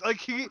is. Like,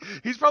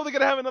 he's probably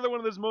going to have another one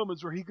of those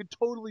moments where he could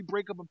totally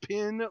break up a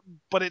pin,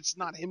 but it's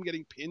not him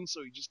getting pinned,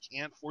 so he just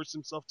can't force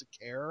himself to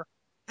care.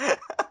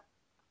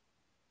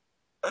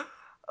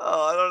 Oh,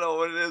 I don't know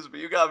what it is, but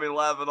you got me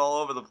laughing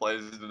all over the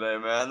place today,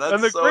 man. That's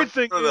and the so great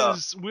thing true,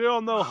 is, we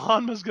all know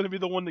Hanma's going to be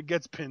the one that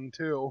gets pinned,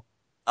 too.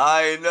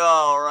 I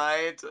know,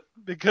 right?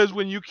 Because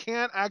when you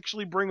can't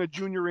actually bring a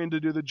junior in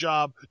to do the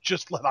job,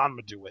 just let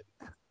Hanma do it.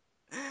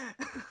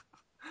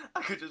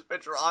 I could just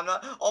picture Honma.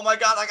 Oh my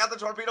god, I got the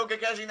torpedo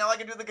Kakeshi. Now I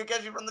can do the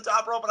Kakeshi from the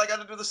top rope, but I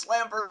got to do the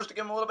slam first to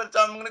give him a little bit of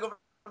time. I'm going to go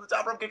for the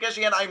top rope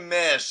Kakeshi, and I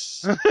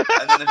miss. And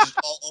then it's just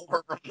all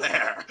over from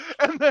there.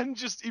 And then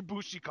just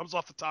Ibushi comes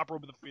off the top rope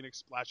with a Phoenix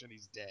Splash, and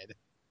he's dead.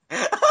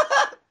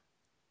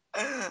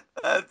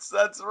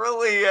 That's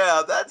really,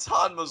 yeah, that's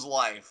Hanma's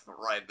life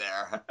right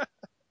there.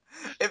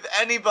 If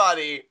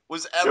anybody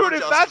was ever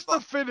Dude, if that's the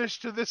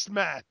finish to this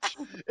match,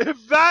 if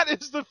that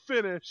is the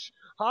finish,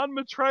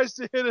 Honma tries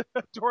to hit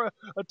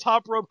a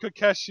top rope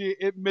Kakeshi,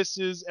 it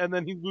misses, and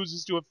then he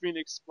loses to a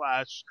Phoenix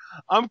Splash.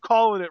 I'm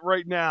calling it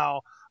right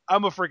now.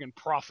 I'm a freaking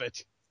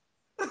prophet.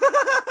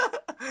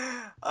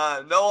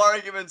 No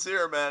arguments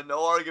here, man.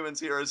 No arguments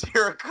here. As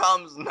here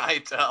comes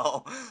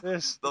Naito.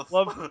 This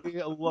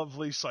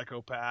lovely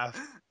psychopath.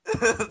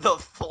 The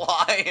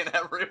fly in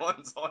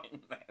everyone's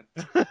ointment.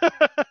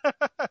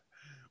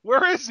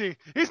 Where is he?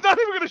 He's not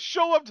even going to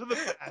show up to the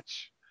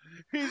match.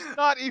 He's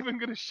not even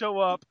going to show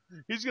up.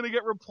 He's going to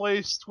get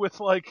replaced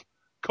with, like,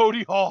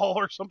 Cody Hall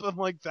or something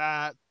like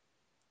that.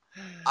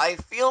 I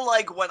feel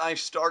like when I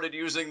started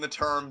using the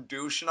term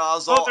douche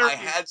nozzle, I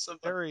had some.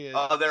 There he is.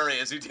 Oh, there he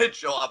is. He did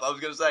show up. I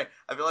was going to say,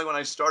 I feel like when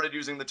I started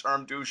using the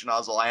term douche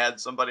nozzle, I had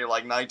somebody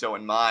like Naito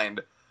in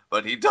mind,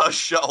 but he does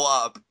show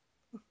up.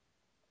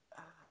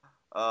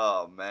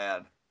 Oh,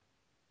 man.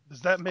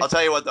 Does that make I'll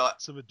tell you what, though.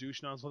 Of a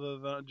douche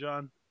nozzle,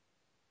 John?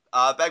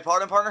 Beg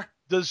pardon, partner?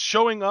 Does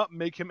showing up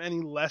make him any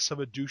less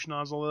of a douche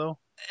nozzle, though?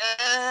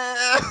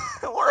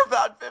 We're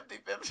about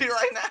 50-50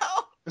 right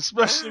now.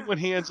 Especially when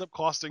he ends up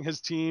costing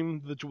his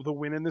team the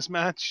win in this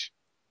match.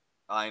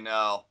 I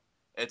know.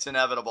 It's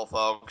inevitable,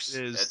 folks.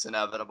 It's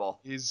inevitable.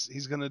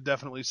 He's going to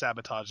definitely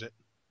sabotage it.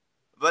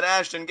 But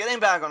Ashton,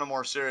 getting back on a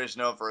more serious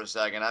note for a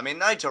second, I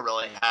mean, Naito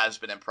really has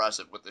been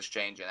impressive with this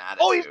change in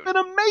attitude. Oh, he's been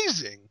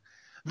amazing.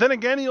 Then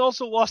again, he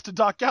also lost to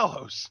Doc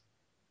Gallows.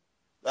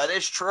 That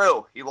is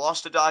true. He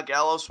lost to Doc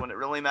Gallows when it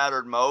really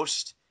mattered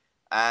most,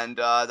 and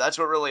that's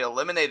what really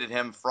eliminated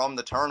him from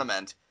the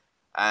tournament.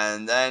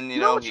 And then, You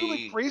know what's really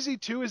he crazy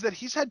too is that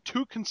he's had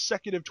 2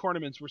 consecutive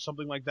tournaments where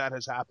something like that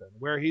has happened,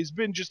 where he's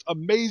been just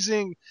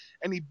amazing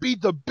and he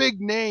beat the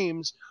big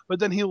names, but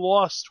then he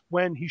lost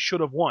when he should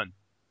have won.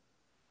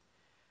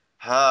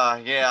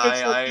 yeah,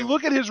 Because like you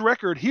look at his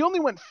record, he only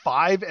went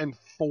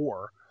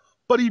 5-4,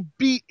 but he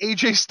beat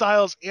AJ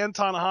Styles and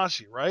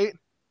Tanahashi, right?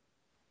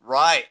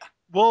 right.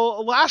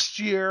 Well, last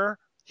year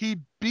he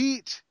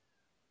beat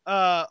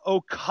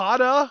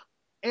Okada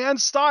and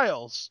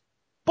Styles,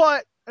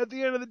 but at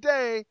the end of the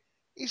day,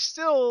 he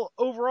still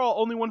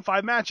overall only won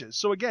 5 matches.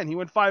 So again, he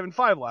went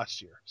 5-5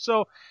 last year.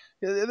 So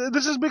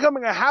this is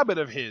becoming a habit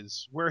of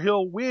his, where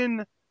he'll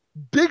win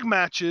big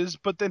matches,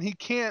 but then he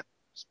can't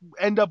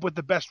end up with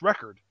the best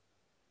record.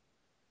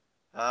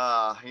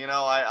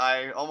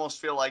 I almost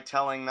feel like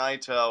telling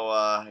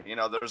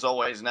Naito, there's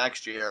always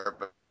next year,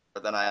 but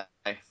then I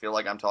feel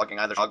like I'm talking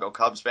either Chicago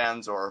Cubs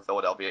fans or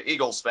Philadelphia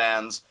Eagles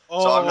fans,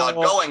 so I'm not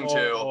going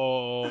to.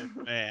 Oh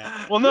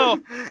man. Well, no.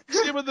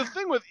 See, but the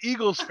thing with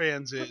Eagles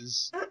fans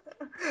is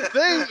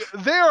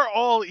they are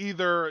all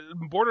either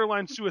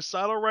borderline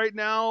suicidal right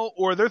now,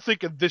 or they're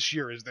thinking this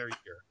year is their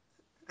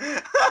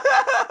year.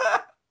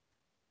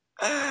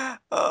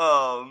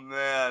 Oh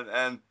man,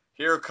 and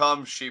here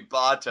comes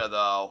Shibata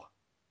though,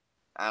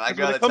 and I Because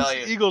when it gotta comes tell to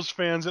you, Eagles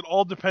fans, it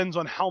all depends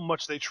on how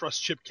much they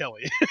trust Chip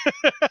Kelly.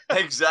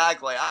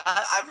 exactly.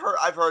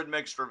 I've heard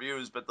mixed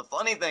reviews, but the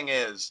funny thing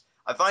is,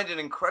 I find it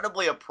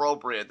incredibly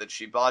appropriate that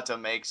Shibata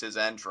makes his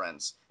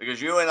entrance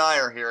because you and I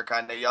are here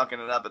kind of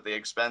yucking it up at the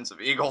expense of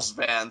Eagles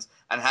fans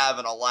and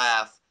having a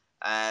laugh,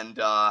 and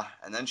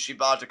then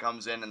Shibata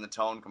comes in and the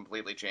tone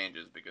completely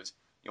changes because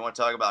you want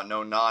to talk about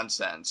no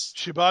nonsense.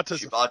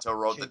 Shibata's a Shibata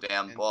wrote the kid,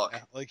 damn and book.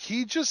 like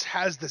he just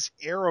has this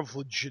air of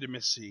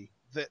legitimacy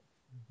that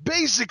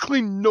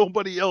basically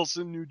nobody else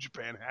in New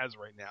Japan has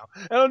right now.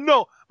 And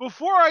no,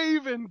 before I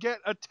even get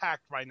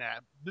attacked by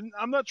that,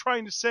 I'm not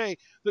trying to say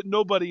that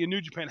nobody in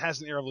New Japan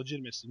has an air of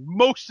legitimacy.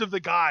 Most of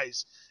the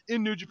guys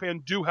in New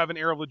Japan do have an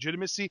air of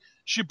legitimacy.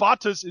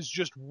 Shibata's is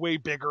just way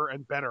bigger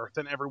and better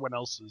than everyone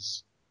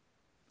else's.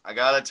 I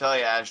gotta tell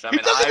you, Ashton. I He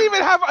mean, doesn't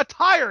even have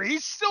attire.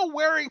 He's still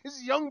wearing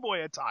his young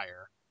boy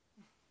attire.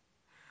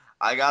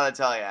 I gotta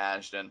tell you,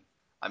 Ashton.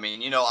 I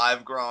mean,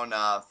 I've grown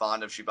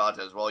fond of Shibata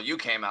as well. You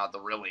came out the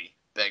really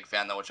big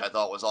fan, though, which I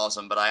thought was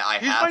awesome. But I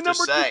He's my have to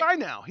number 2 say, guy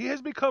now. He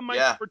has become my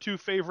yeah, number 2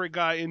 favorite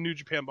guy in New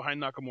Japan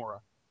behind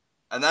Nakamura.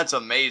 and that's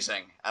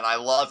amazing, and I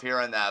love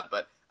hearing that.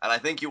 And I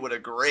think you would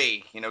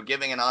agree,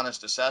 giving an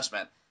honest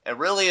assessment, it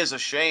really is a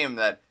shame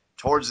that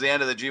towards the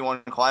end of the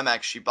G1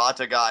 Climax,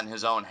 Shibata got in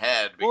his own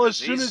head Well,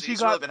 because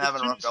he's really been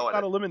having a rough go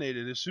at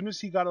it. as soon as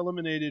he got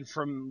eliminated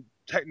from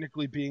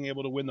technically being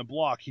able to win the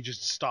block, he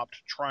just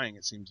stopped trying.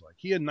 It seems like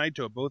he and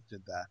Naito both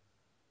did that.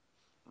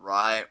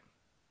 Right.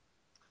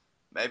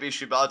 Maybe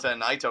Shibata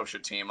and Naito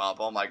should team up.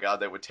 Oh my God,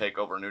 they would take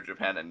over New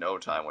Japan in no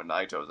time with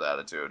Naito's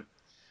attitude.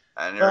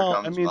 And here Well,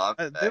 I comes mean, they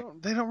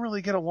Makabe. don't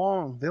really get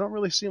along. They don't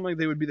really seem like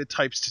they would be the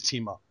types to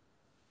team up.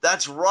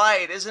 That's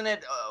right, isn't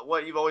it?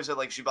 What you've always said,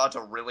 like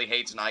Shibata really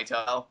hates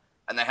Naito,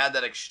 and they had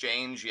that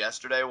exchange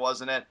yesterday,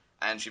 wasn't it?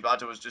 And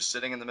Shibata was just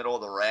sitting in the middle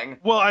of the ring.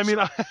 Well, I mean,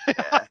 So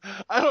yeah,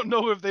 I don't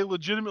know if they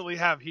legitimately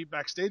have heat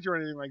backstage or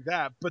anything like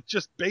that, but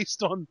just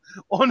based on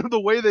the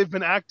way they've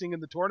been acting in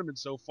the tournament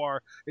so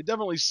far, it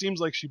definitely seems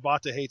like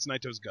Shibata hates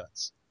Naito's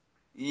guts.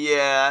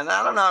 yeah, and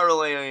I'm not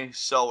really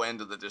so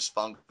into the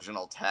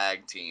dysfunctional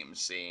tag team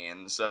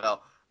scene, so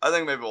I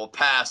think maybe we'll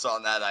pass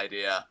on that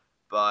idea.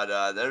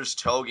 But there's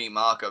Togi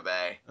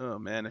Makabe. Oh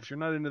man, if you're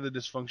not into the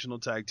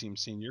dysfunctional tag team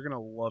scene, you're gonna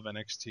love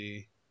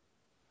NXT.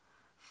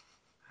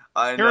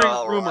 I Hearing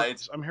know, right?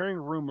 rumors, I'm hearing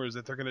rumors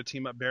that they're gonna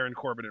team up Baron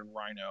Corbin and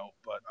Rhino,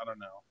 but I don't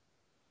know.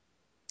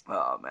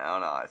 Oh man, I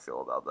don't know how I feel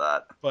about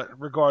that. But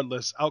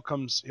regardless, out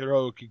comes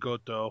Hirooki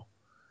Goto,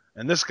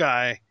 and this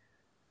guy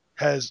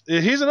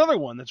he's another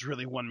one that's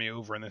really won me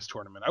over in this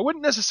tournament. I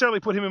wouldn't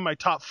necessarily put him in my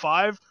top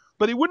 5,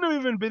 but he wouldn't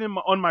have even been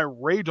on my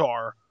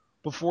radar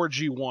before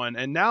G1,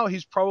 and now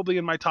he's probably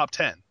in my top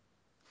 10.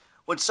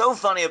 What's so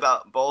funny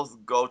about both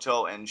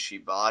Goto and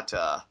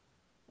Shibata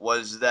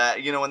was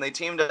that, when they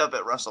teamed up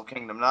at Wrestle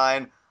Kingdom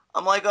 9,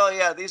 I'm like, oh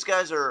yeah, these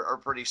guys are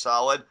pretty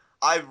solid.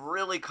 I've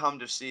really come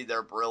to see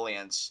their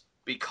brilliance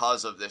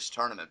because of this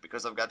tournament,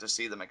 because I've got to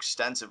see them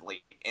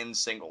extensively in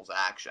singles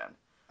action.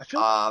 I feel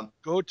like Um,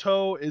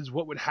 Goto is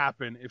what would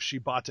happen if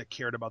Shibata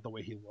cared about the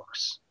way he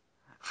looks.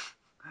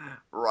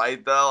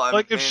 right, though? I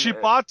Like if mean,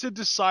 Shibata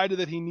decided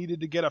that he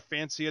needed to get a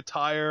fancy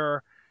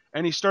attire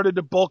and he started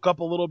to bulk up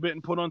a little bit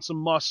and put on some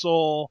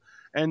muscle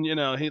and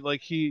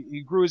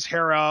he grew his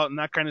hair out and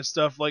that kind of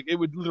stuff, like it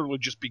would literally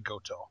just be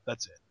Goto.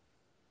 That's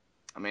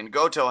it.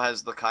 Goto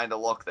has the kind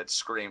of look that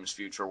screams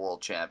future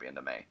world champion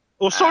to me.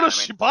 Well, so And does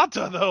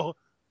Shibata though.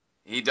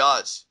 he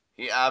does.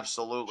 He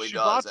absolutely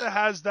does. Shibata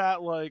has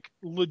that like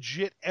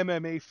legit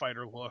MMA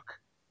fighter look.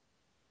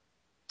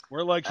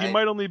 Where like he I,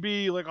 might only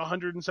be like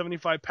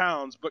 175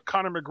 pounds, but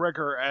Conor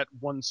McGregor at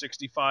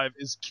 165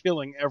 is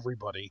killing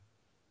everybody.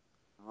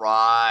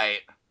 right.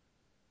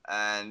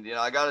 And,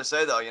 I got to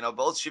say, though,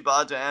 both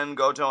Shibata and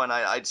Goto, and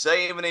I'd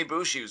say even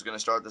Ibushi, who's going to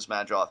start this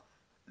match off,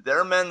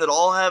 they're men that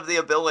all have the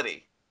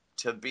ability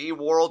to be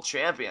world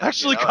champions.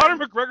 Actually, you know?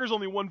 Conor McGregor's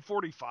only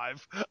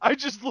 145. I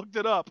just looked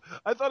it up.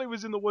 I thought he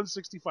was in the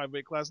 165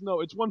 weight class.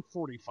 No, it's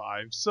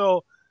 145.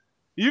 So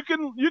you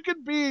can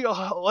be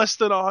less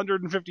than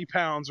 150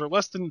 pounds or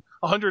less than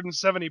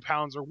 170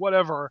 pounds or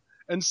whatever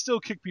and still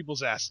kick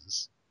people's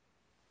asses.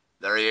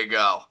 There you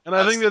go. And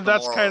I think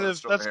that's kind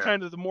of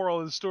of the moral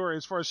of the story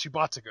as far as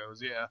Shibata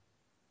goes. Yeah.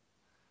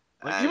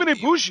 Like and even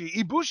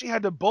Ibushi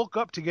had to bulk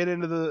up to get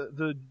into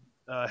the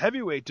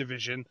heavyweight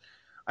division.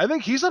 I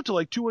think he's up to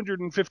like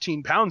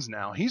 215 pounds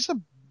now. He's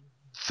a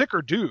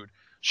thicker dude.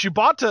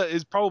 Shibata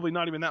is probably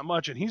not even that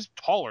much, and he's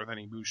taller than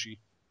Ibushi.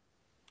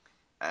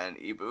 And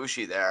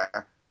Ibushi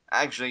there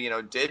actually,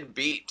 did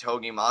beat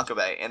Togi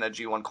Makabe in a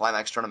G1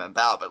 Climax tournament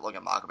bout, but look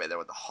at Makabe there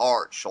with the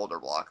hard shoulder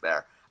block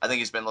there. I think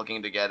he's been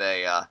looking to get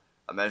a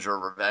measure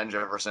of revenge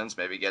ever since,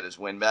 maybe get his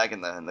win back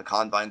in the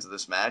confines of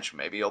this match.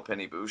 Maybe he'll pin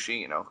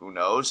Ibushi, who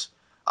knows.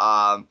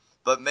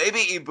 But maybe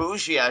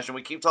Ibushi, Ashton,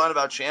 we keep talking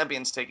about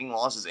champions taking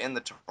losses in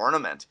the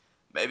tournament.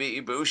 Maybe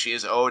Ibushi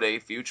is owed a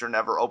future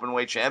never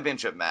openweight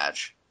championship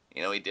match. He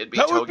did beat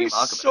Togi Makabe. That would be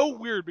so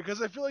weird,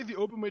 because I feel like the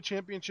openweight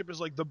championship is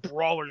like the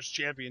Brawlers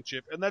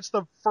championship, and that's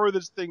the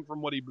furthest thing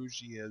from what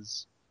Ibushi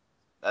is.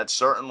 That's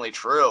certainly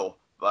true,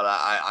 but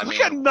I Look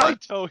mean... at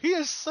Naito! He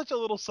is such a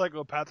little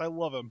psychopath. I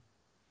love him.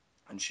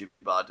 And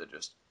Shibata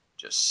just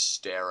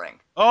staring.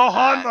 Oh,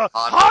 Honma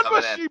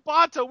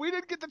Shibata! We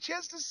didn't get the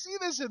chance to see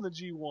this in the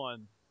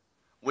G1.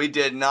 We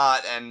did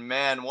not, and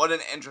man, what an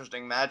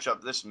interesting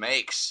matchup this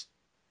makes.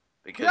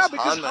 Because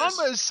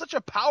Honma is such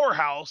a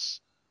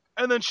powerhouse,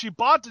 and then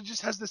Shibata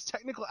just has this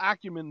technical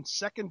acumen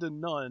second to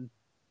none.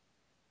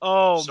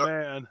 Oh,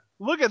 man.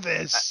 Look at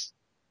this.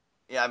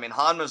 Yeah, I mean,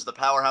 Honma's the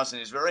powerhouse, and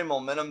he's very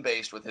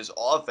momentum-based with his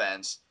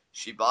offense.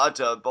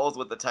 Shibata, both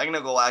with the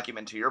technical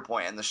acumen, to your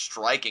point, and the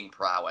striking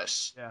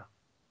prowess. Yeah.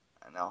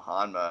 And now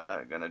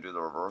Honma going to do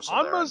the reversal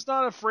Honma's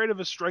not afraid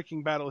of a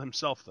striking battle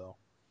himself, though.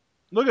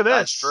 Look at this.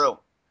 That's true.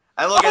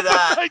 And look at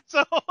that.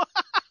 Naito.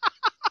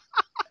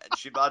 And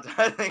Shibata,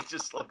 I think,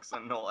 just looks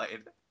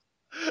annoyed.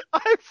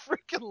 I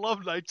freaking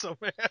love Naito,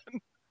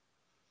 man.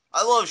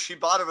 I love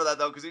Shibata for that,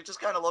 though, because he just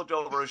kind of looked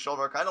over his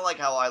shoulder, kind of like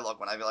how I look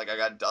when I feel like I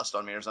got dust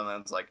on me or something.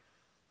 It's like,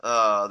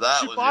 that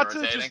was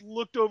irritating. Shibata just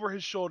looked over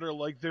his shoulder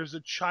like there's a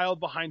child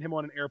behind him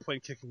on an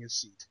airplane kicking his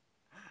seat.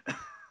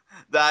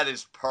 That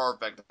is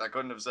perfect. I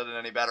couldn't have said it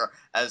any better.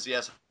 As,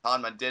 yes,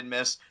 Honma did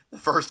miss the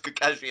first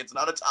Kakashi. It's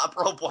not a top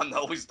rope one,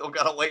 though. We still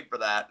got to wait for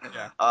that.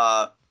 Yeah.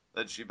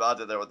 That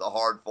Shibata there with the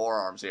hard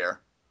forearms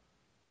here.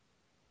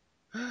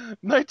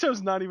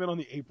 Naito's not even on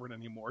the apron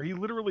anymore. He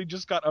literally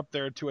just got up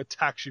there to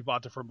attack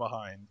Shibata from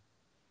behind.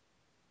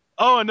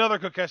 Oh, another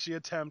Kokeshi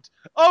attempt.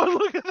 Oh,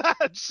 look at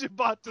that.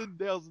 Shibata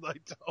nails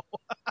Naito.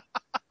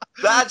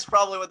 That's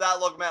probably what that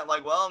look meant.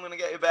 Like, well, I'm going to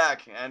get you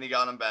back. And he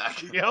got him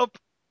back. Yep.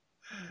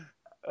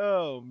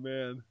 Oh,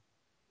 man.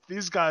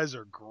 These guys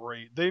are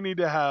great. They need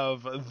to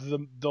have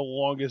the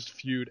longest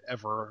feud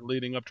ever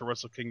leading up to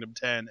Wrestle Kingdom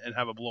 10 and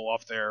have a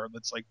blow-off there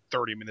that's like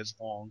 30 minutes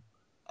long.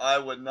 I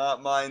would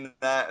not mind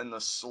that in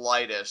the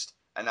slightest.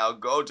 And now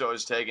Goto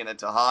is taking it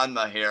to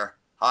Honma here.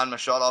 Honma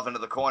shot off into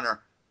the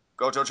corner.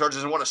 Goto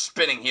charges, and what a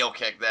spinning heel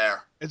kick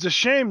there. It's a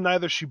shame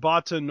neither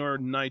Shibata nor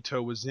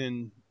Naito was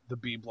in the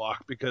B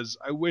block, because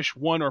I wish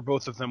one or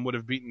both of them would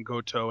have beaten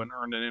Goto and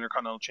earned an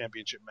Intercontinental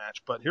Championship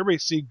match. But here we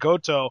see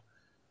Goto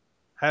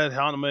had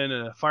Honma in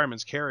a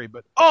fireman's carry,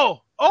 but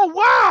oh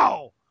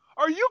wow!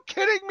 Are you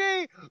kidding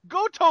me?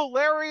 Goto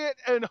lariat,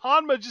 and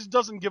Honma just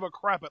doesn't give a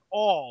crap at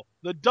all.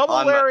 The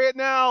double lariat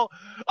now.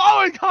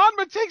 Oh, and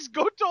Honma takes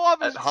Goto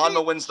off his feet.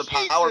 Honma wins the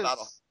power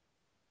battle.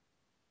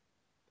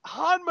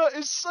 Honma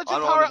is such a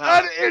power,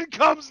 and in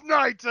comes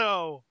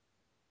Naito.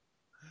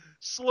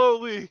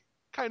 Slowly,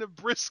 kind of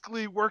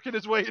briskly working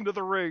his way into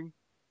the ring.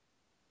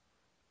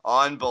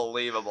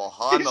 Unbelievable.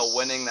 Honma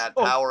winning that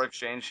power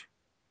exchange.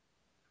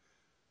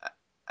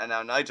 And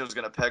now Naito's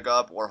going to pick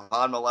up where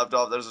Honma left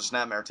off. There's a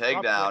snapmare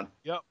takedown.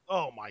 Yep.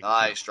 Oh, my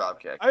God. Nice drop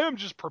kick. I am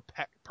just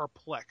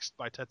perplexed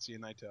by Tetsuya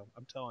Naito.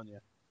 I'm telling you.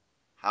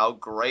 How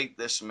great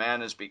this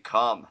man has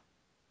become.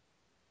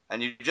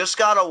 And you just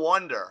got to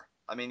wonder.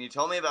 I mean, you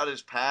told me about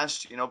his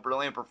past,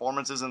 brilliant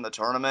performances in the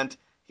tournament.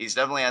 He's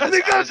definitely had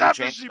this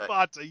attitude change.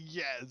 Shibata,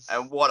 yes.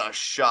 And what a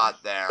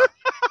shot there.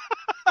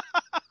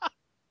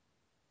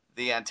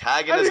 The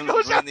antagonism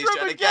between these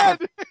two again.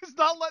 He's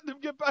not letting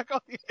him get back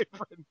on the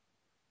apron.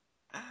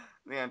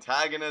 The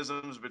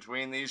antagonisms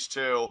between these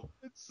two.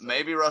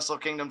 Maybe Wrestle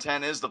Kingdom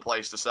 10 is the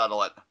place to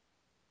settle it.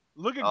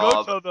 Look at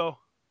Goto, though.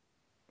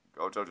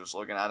 Goto just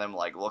looking at him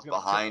like, look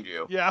behind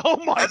you. Yeah, oh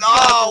my God.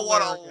 Oh,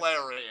 what a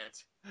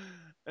lariat.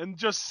 And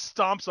just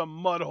stomps a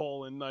mud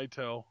hole in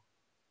Naito.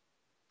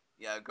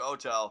 Yeah,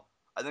 Goto.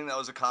 I think that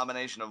was a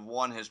combination of,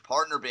 one, his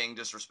partner being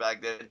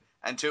disrespected,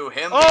 and two,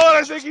 him being disrespected.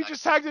 I think he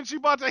just tagged in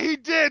Shibata. He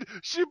did!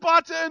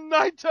 Shibata and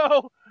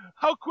Naito!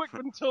 How quick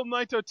until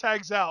Naito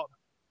tags out?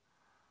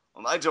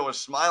 Well, Naito was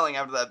smiling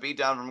after that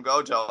beatdown from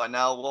Goto, and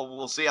now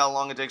we'll see how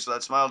long it takes for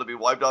that smile to be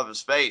wiped off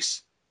his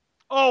face.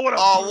 Oh, what a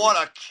what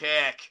a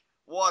kick.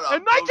 What a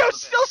And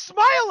Naito's still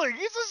smiling!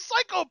 He's a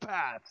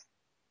psychopath!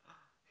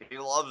 He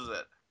loves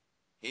it.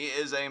 He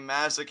is a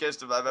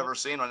masochist if I've ever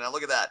seen one. Now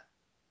look at that.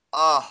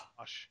 Oh,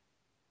 Gosh.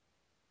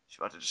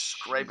 Shibata just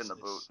scraping the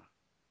boot. Jesus.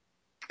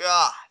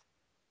 God.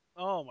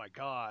 Oh my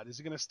God. Is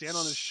he going to stand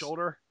on his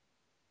shoulder?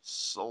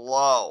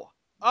 Slow.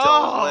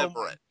 Oh my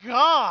Deliberate.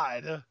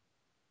 God.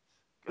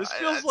 This God,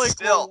 feels and like we're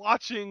still,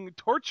 watching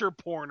torture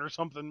porn or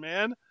something,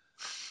 man.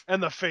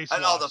 And the face I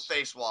know the wash.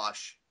 face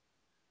wash.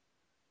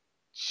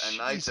 And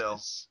Naito,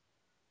 Jesus.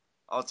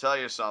 I'll tell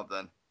you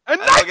something.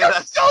 And And look at Naito's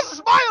that. still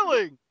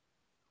smiling.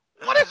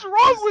 What is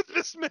wrong He's, with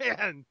this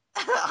man?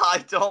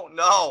 I don't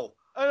know.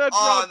 And a Oh,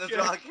 drop and the kick.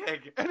 drop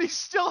kick. And he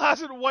still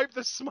hasn't wiped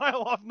the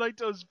smile off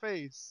Naito's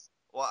face.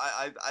 Well,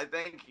 I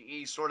think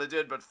he sort of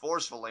did, but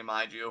forcefully,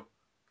 mind you,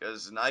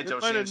 because They're Naito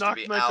trying to seems to knock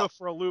be Naito out.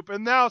 for a loop,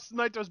 and now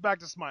Naito's back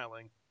to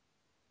smiling.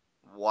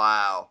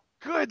 Wow.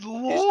 Good He's,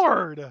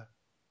 Lord. and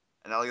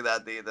now look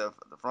at that,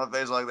 the front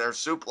face like there,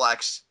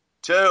 suplex,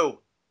 2,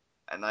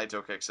 and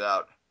Naito kicks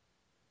out.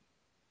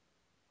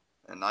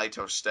 And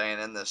Naito's staying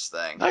in this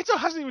thing. Naito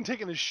hasn't even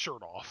taken his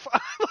shirt off.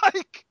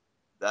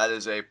 That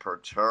is a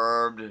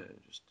perturbed,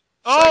 just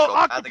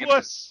psychopathic.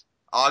 Octopus.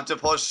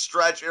 Octopus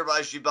stretch here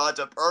by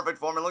Shibata. Perfect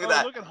form. And look at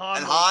that. Look at Honma.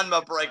 And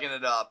Honma breaking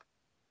it up.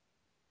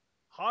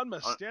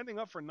 Honma standing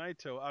up for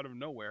Naito out of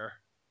nowhere.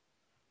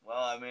 Well,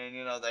 I mean,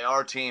 they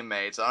are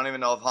teammates. I don't even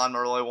know if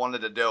Honma really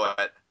wanted to do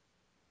it.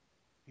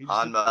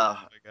 Honma.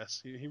 I guess.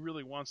 He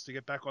really wants to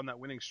get back on that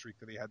winning streak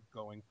that he had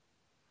going.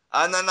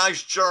 And the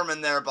nice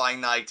German there by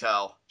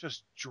Naito.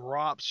 Just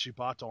drops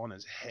Shibata on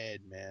his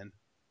head, man.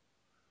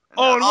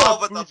 And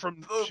what a boot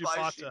from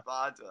Shibata.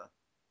 By Shibata.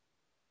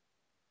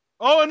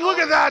 Oh, and look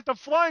at that! The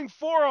flying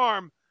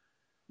forearm!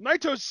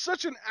 Naito's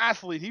such an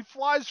athlete. He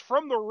flies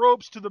from the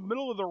ropes to the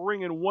middle of the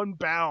ring in one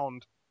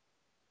bound.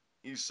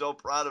 He's so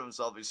proud of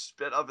himself. He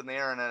spit up in the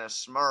air and then a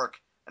smirk.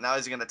 And now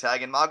he's going to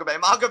tag in Makabe.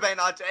 Makabe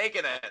not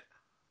taking it.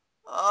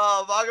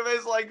 Oh,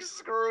 Makabe's like,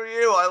 screw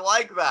you. I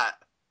like that.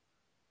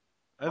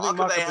 I think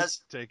Makabe has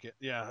to take it.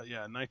 Yeah,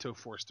 Naito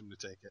forced him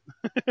to take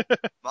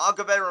it.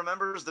 Makabe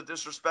remembers the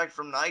disrespect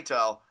from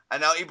Naito.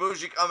 And now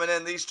Ibushi coming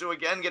in. These two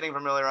again getting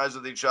familiarized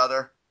with each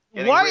other.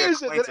 Why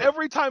is it that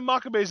every time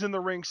Makabe's in the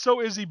ring, so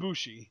is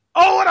Ibushi?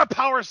 Oh, what a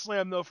power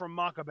slam, though, from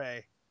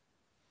Makabe.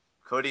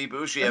 Could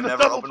Ibushi have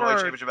never opened weight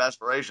championship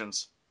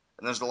aspirations?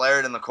 And there's the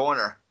lariat in the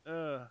corner.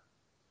 Another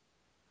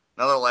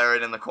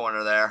lariat in the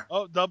corner there.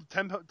 Oh,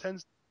 10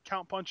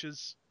 count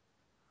punches.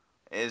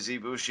 Is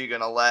Ibushi going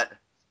to let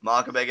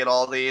Makabe get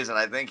all these? And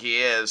I think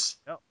he is.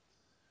 Yep.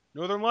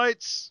 Northern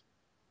Lights.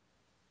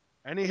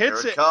 And he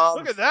hits it. Comes.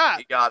 Look at that.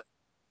 He got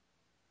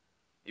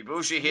it.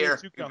 Ibushi here.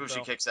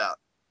 Ibushi kicks out.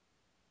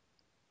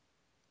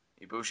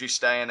 Ibushi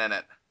staying in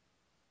it.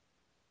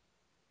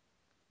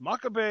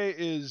 Makabe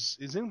is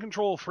in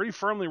control pretty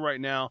firmly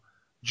right now.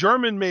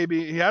 German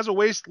maybe. He has a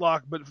waist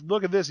lock, but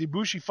look at this.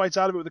 Ibushi fights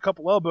out of it with a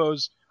couple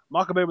elbows.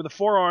 Makabe with a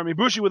forearm.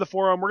 Ibushi with a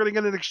forearm. We're going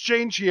to get an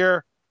exchange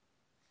here.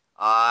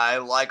 I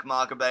like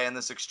Makabe in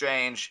this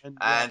exchange.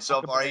 And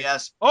so far,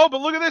 yes. Oh,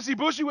 but look at this.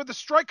 Ibushi with the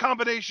strike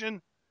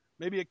combination.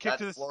 Maybe a kick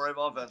to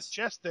the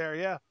chest there,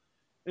 yeah.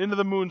 Into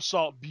the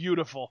moonsault.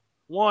 Beautiful.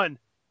 1,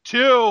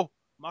 2.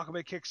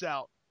 Makabe kicks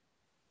out.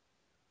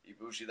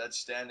 Ibushi, that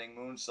standing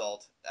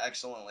moonsault,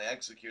 excellently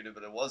executed,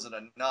 but it wasn't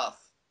enough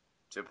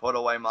to put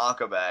away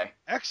Makabe.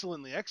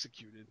 Excellently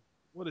executed.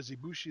 What is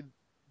Ibushi?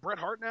 Bret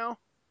Hart now?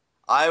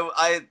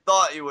 I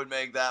thought you would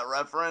make that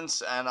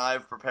reference, and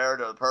I've prepared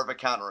a perfect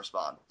counter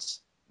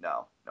response.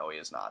 No, he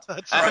is not.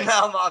 That's and right.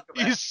 Now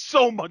Makabe. He's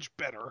so much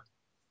better.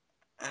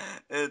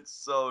 It's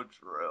so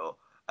true.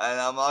 And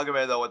now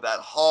Makabe, though, with that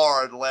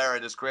hard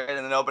lariat is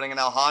creating an opening, and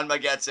now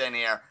Honma gets in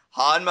here.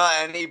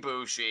 Honma and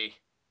Ibushi.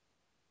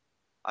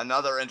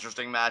 Another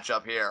interesting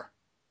matchup here.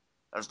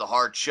 There's the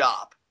hard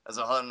chop. There's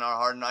a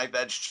hard knife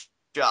edge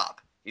chop.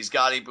 He's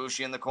got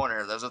Ibushi in the corner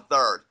here. There's a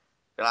third.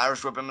 Can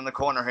Irish whip him in the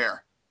corner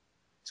here.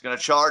 He's going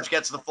to charge,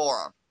 gets the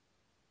forearm.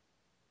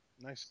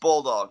 Nice.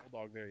 Bulldog.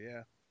 Bulldog there,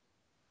 yeah.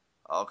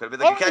 Oh, could it be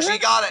the Kakeshi? He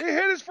got it. He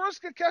hit his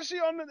first Kakeshi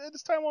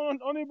this time on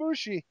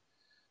Ibushi.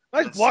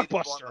 Nice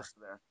blockbuster.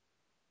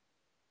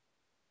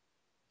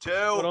 2.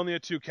 But only a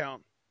 2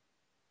 count.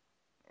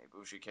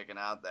 Ibushi kicking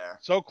out there.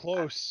 So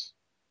close.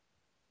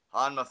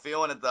 Honma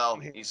feeling it,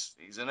 though.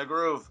 He's in a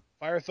groove.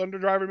 Fire Thunder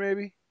Driver,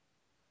 maybe?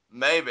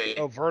 Maybe.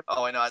 Oh,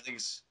 I know. I think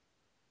he's...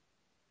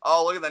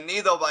 Oh, look at the knee,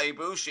 though, by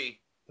Ibushi.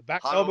 The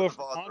back elbow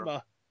from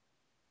Honma.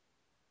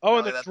 Oh,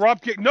 and the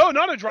drop kick. No,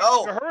 not a drop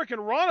kick. A Hurricane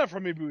Rana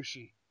from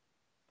Ibushi.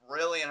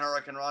 Brilliant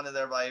Hurricane Rana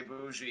there by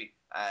Ibushi.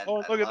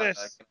 Look at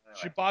this.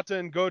 Shibata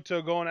and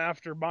Goto going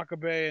after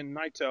Makabe and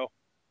Naito.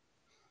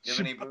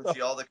 Giving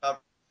Ibushi all the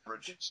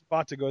coverage.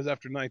 Shibata goes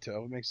after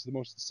Naito. It makes the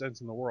most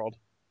sense in the world.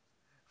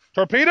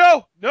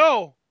 Torpedo?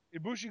 No.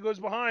 Ibushi goes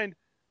behind.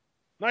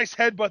 Nice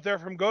headbutt there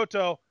from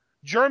Goto.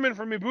 German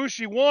from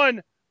Ibushi.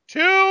 1, 2.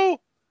 Oh,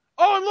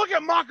 and look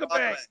at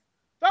Makabe.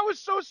 That was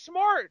so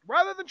smart.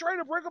 Rather than trying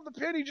to break up the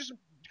pin, he just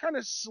kind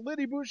of slid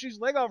Ibushi's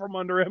leg out from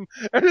under him.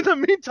 And in the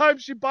meantime,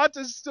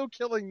 Shibata's still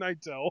killing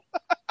Naito.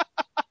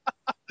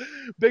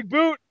 Big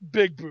boot,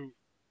 big boot.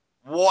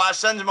 Wow,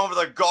 sends him over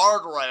the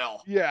guardrail.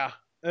 Yeah.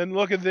 And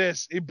look at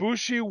this.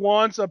 Ibushi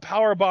wants a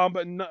power bomb,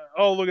 but no,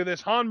 oh, look at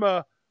this.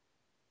 Honma.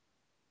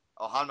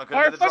 Oh, Honma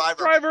could be the Firefox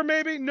driver. driver,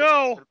 maybe?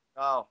 No.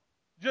 Oh.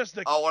 Just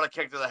the Oh, what a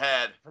kick to the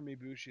head. from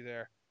Ibushi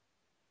there.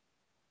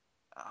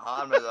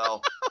 Honma,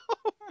 though.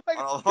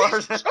 Oh my,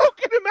 he's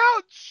choking him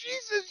out.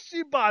 Jesus,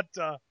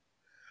 Shibata.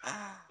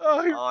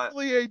 Oh, he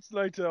really hates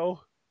Naito.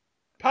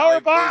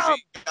 Power bomb!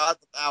 Got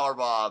the power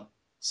bomb.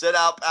 Sit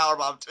out power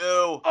bomb 2.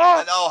 Oh!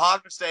 And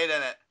Honma stayed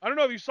in it. I don't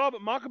know if you saw,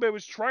 but Makabe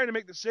was trying to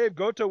make the save.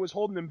 Goto was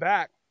holding him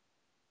back.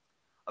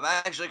 I'm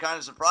actually kind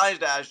of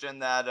surprised, Ashton,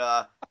 that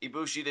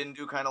Ibushi didn't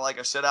do kind of like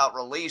a sit-out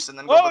release and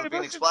then go for the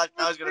Phoenix Splash.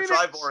 Now he's going to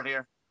try for it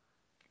here.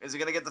 Is he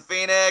going to get the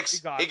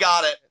Phoenix? He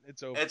got it.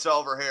 It's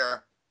over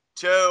here.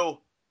 2,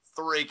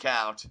 3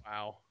 count.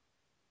 Wow.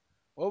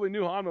 Well, we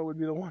knew Honma would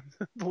be the one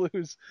to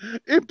lose.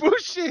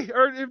 Ibushi,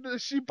 or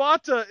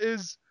Shibata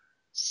is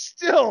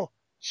still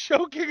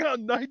choking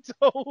on Naito.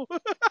 Oh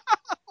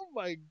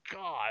my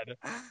god.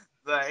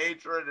 The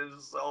hatred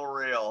is so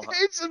real. He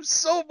hates him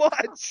so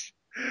much.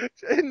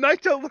 And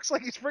Naito looks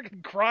like he's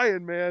freaking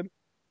crying, man.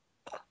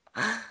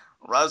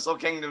 Wrestle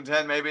Kingdom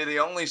 10 may be the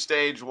only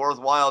stage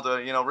worthwhile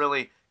to,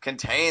 really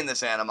contain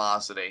this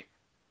animosity.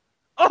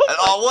 What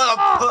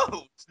a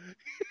boot!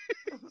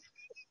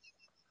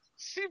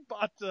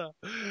 Shibata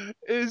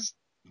is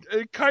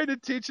kind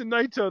of teaching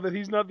Naito that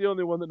he's not the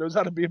only one that knows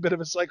how to be a bit of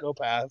a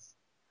psychopath.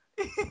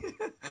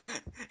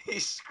 He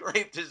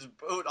scraped his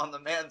boot on the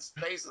man's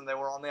face and they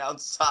were on the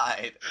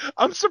outside.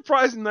 I'm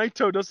surprised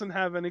Naito doesn't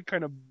have any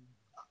kind of,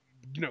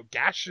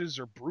 gashes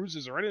or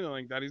bruises or anything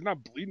like that. He's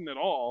not bleeding at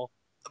all.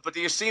 But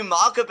do you see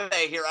Makabe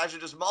here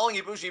actually just mauling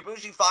Ibushi?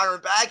 Ibushi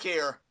firing back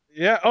here.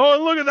 Yeah. Oh,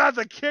 and look at that.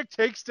 The kick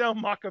takes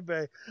down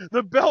Makabe.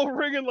 The bell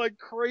ringing like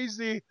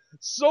crazy.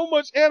 So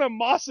much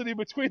animosity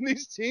between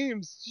these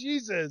teams.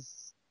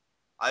 Jesus.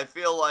 I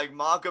feel like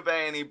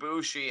Makabe and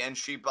Ibushi and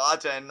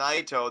Shibata and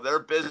Naito, their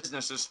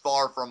business is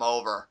far from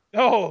over.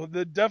 Oh,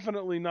 they're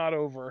definitely not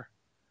over.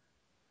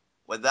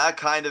 With that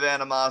kind of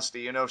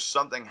animosity,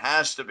 something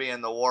has to be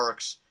in the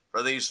works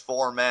for these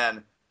 4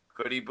 men.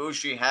 Could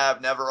Ibushi have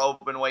never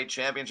openweight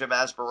championship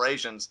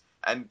aspirations?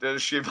 And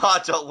does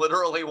Shibata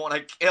literally want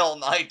to kill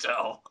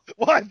Naito?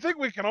 Well, I think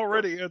we can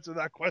already answer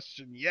that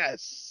question,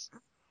 yes.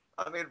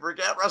 I mean,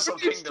 forget Wrestle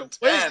Kingdom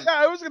 10. Yeah,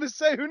 I was going to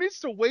say, who needs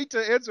to wait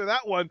to answer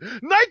that one?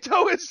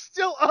 Naito is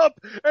still up,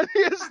 and he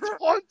is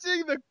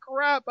taunting the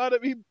crap out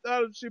of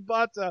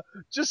Shibata,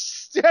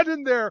 just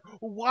standing there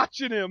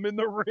watching him in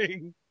the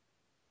ring.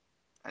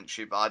 And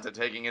Shibata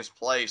taking his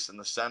place in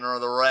the center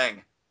of the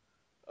ring.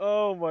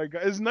 Oh my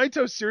god. Is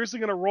Naito seriously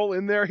going to roll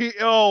in there?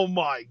 Oh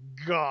my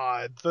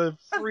god. The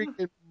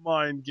freaking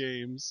mind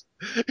games.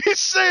 He's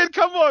saying,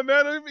 come on,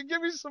 man.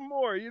 Give me some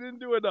more. You didn't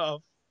do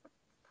enough.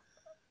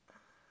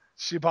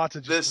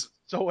 Shibata just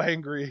so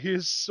angry. He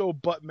is so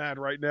butt mad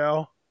right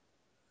now.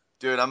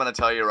 Dude, I'm going to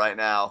tell you right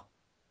now.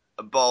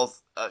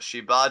 Both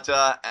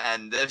Shibata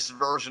and this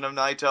version of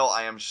Naito,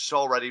 I am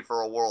so ready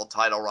for a world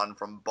title run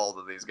from both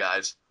of these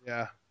guys.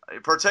 Yeah.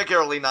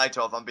 Particularly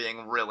Naito, if I'm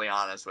being really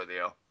honest with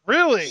you.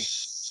 Really?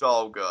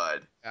 So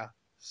good. Yeah.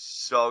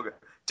 So good.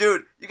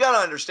 Dude, you got to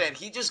understand,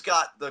 he just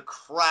got the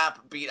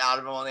crap beat out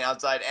of him on the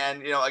outside.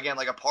 And, again,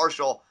 like a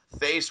partial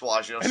face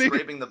wash,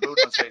 scraping the boot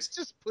on his face.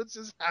 Just puts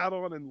his hat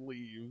on and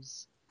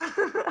leaves.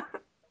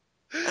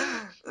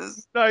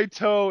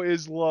 Naito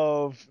is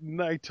love.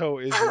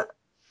 Naito is love.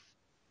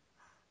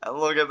 And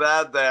look at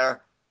that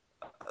there.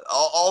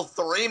 All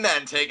 3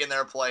 men taking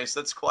their place.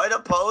 That's quite a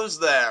pose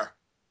there.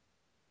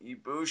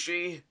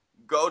 Ibushi,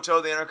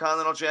 Goto, the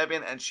Intercontinental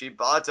Champion, and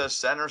Shibata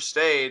center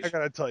stage. I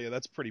gotta tell you,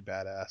 that's pretty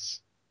badass.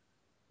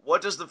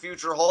 What does the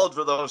future hold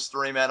for those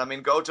 3 men? I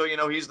mean, Goto,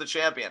 he's the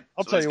champion.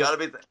 I'll tell you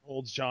what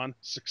holds, John.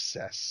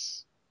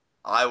 Success.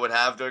 I would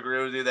have to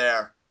agree with you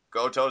there.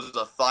 Goto's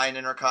a fine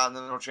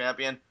Intercontinental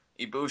Champion.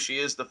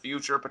 Ibushi is the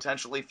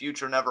potentially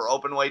future never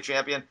openweight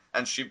champion.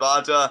 And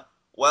Shibata,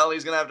 well,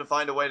 he's going to have to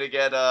find a way to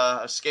get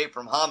escape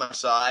from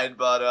homicide,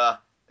 but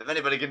if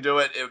anybody can do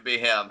it, it would be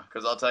him.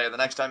 Because I'll tell you, the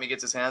next time he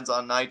gets his hands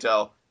on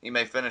Naito, he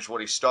may finish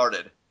what he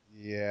started.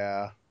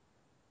 Yeah.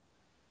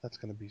 That's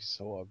going to be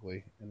so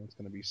ugly, and it's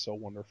going to be so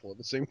wonderful at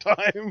the same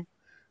time.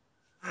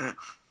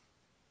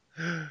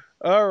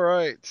 All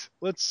right.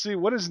 Let's see.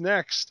 What is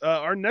next?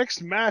 Our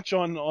next match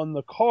on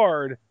the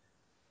card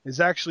is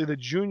actually the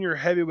Junior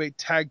Heavyweight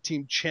Tag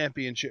Team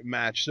Championship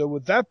match. So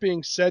with that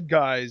being said,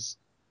 guys,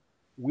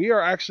 we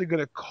are actually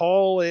going to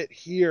call it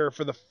here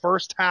for the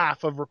first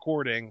half of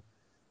recording.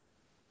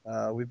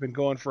 We've been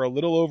going for a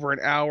little over an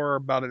hour,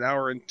 about an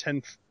hour and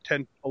 10,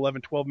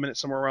 11, 12 minutes,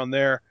 somewhere around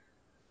there.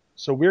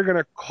 So we're going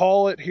to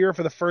call it here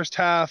for the first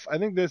half. I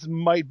think this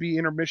might be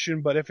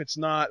intermission, but if it's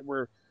not,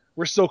 we're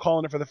still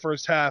calling it for the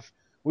first half.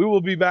 We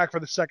will be back for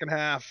the second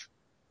half,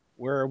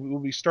 where we will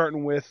be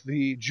starting with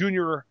the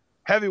Junior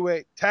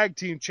Heavyweight Tag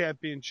Team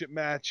Championship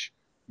match.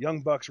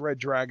 Young Bucks, Red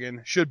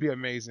Dragon. Should be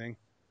amazing.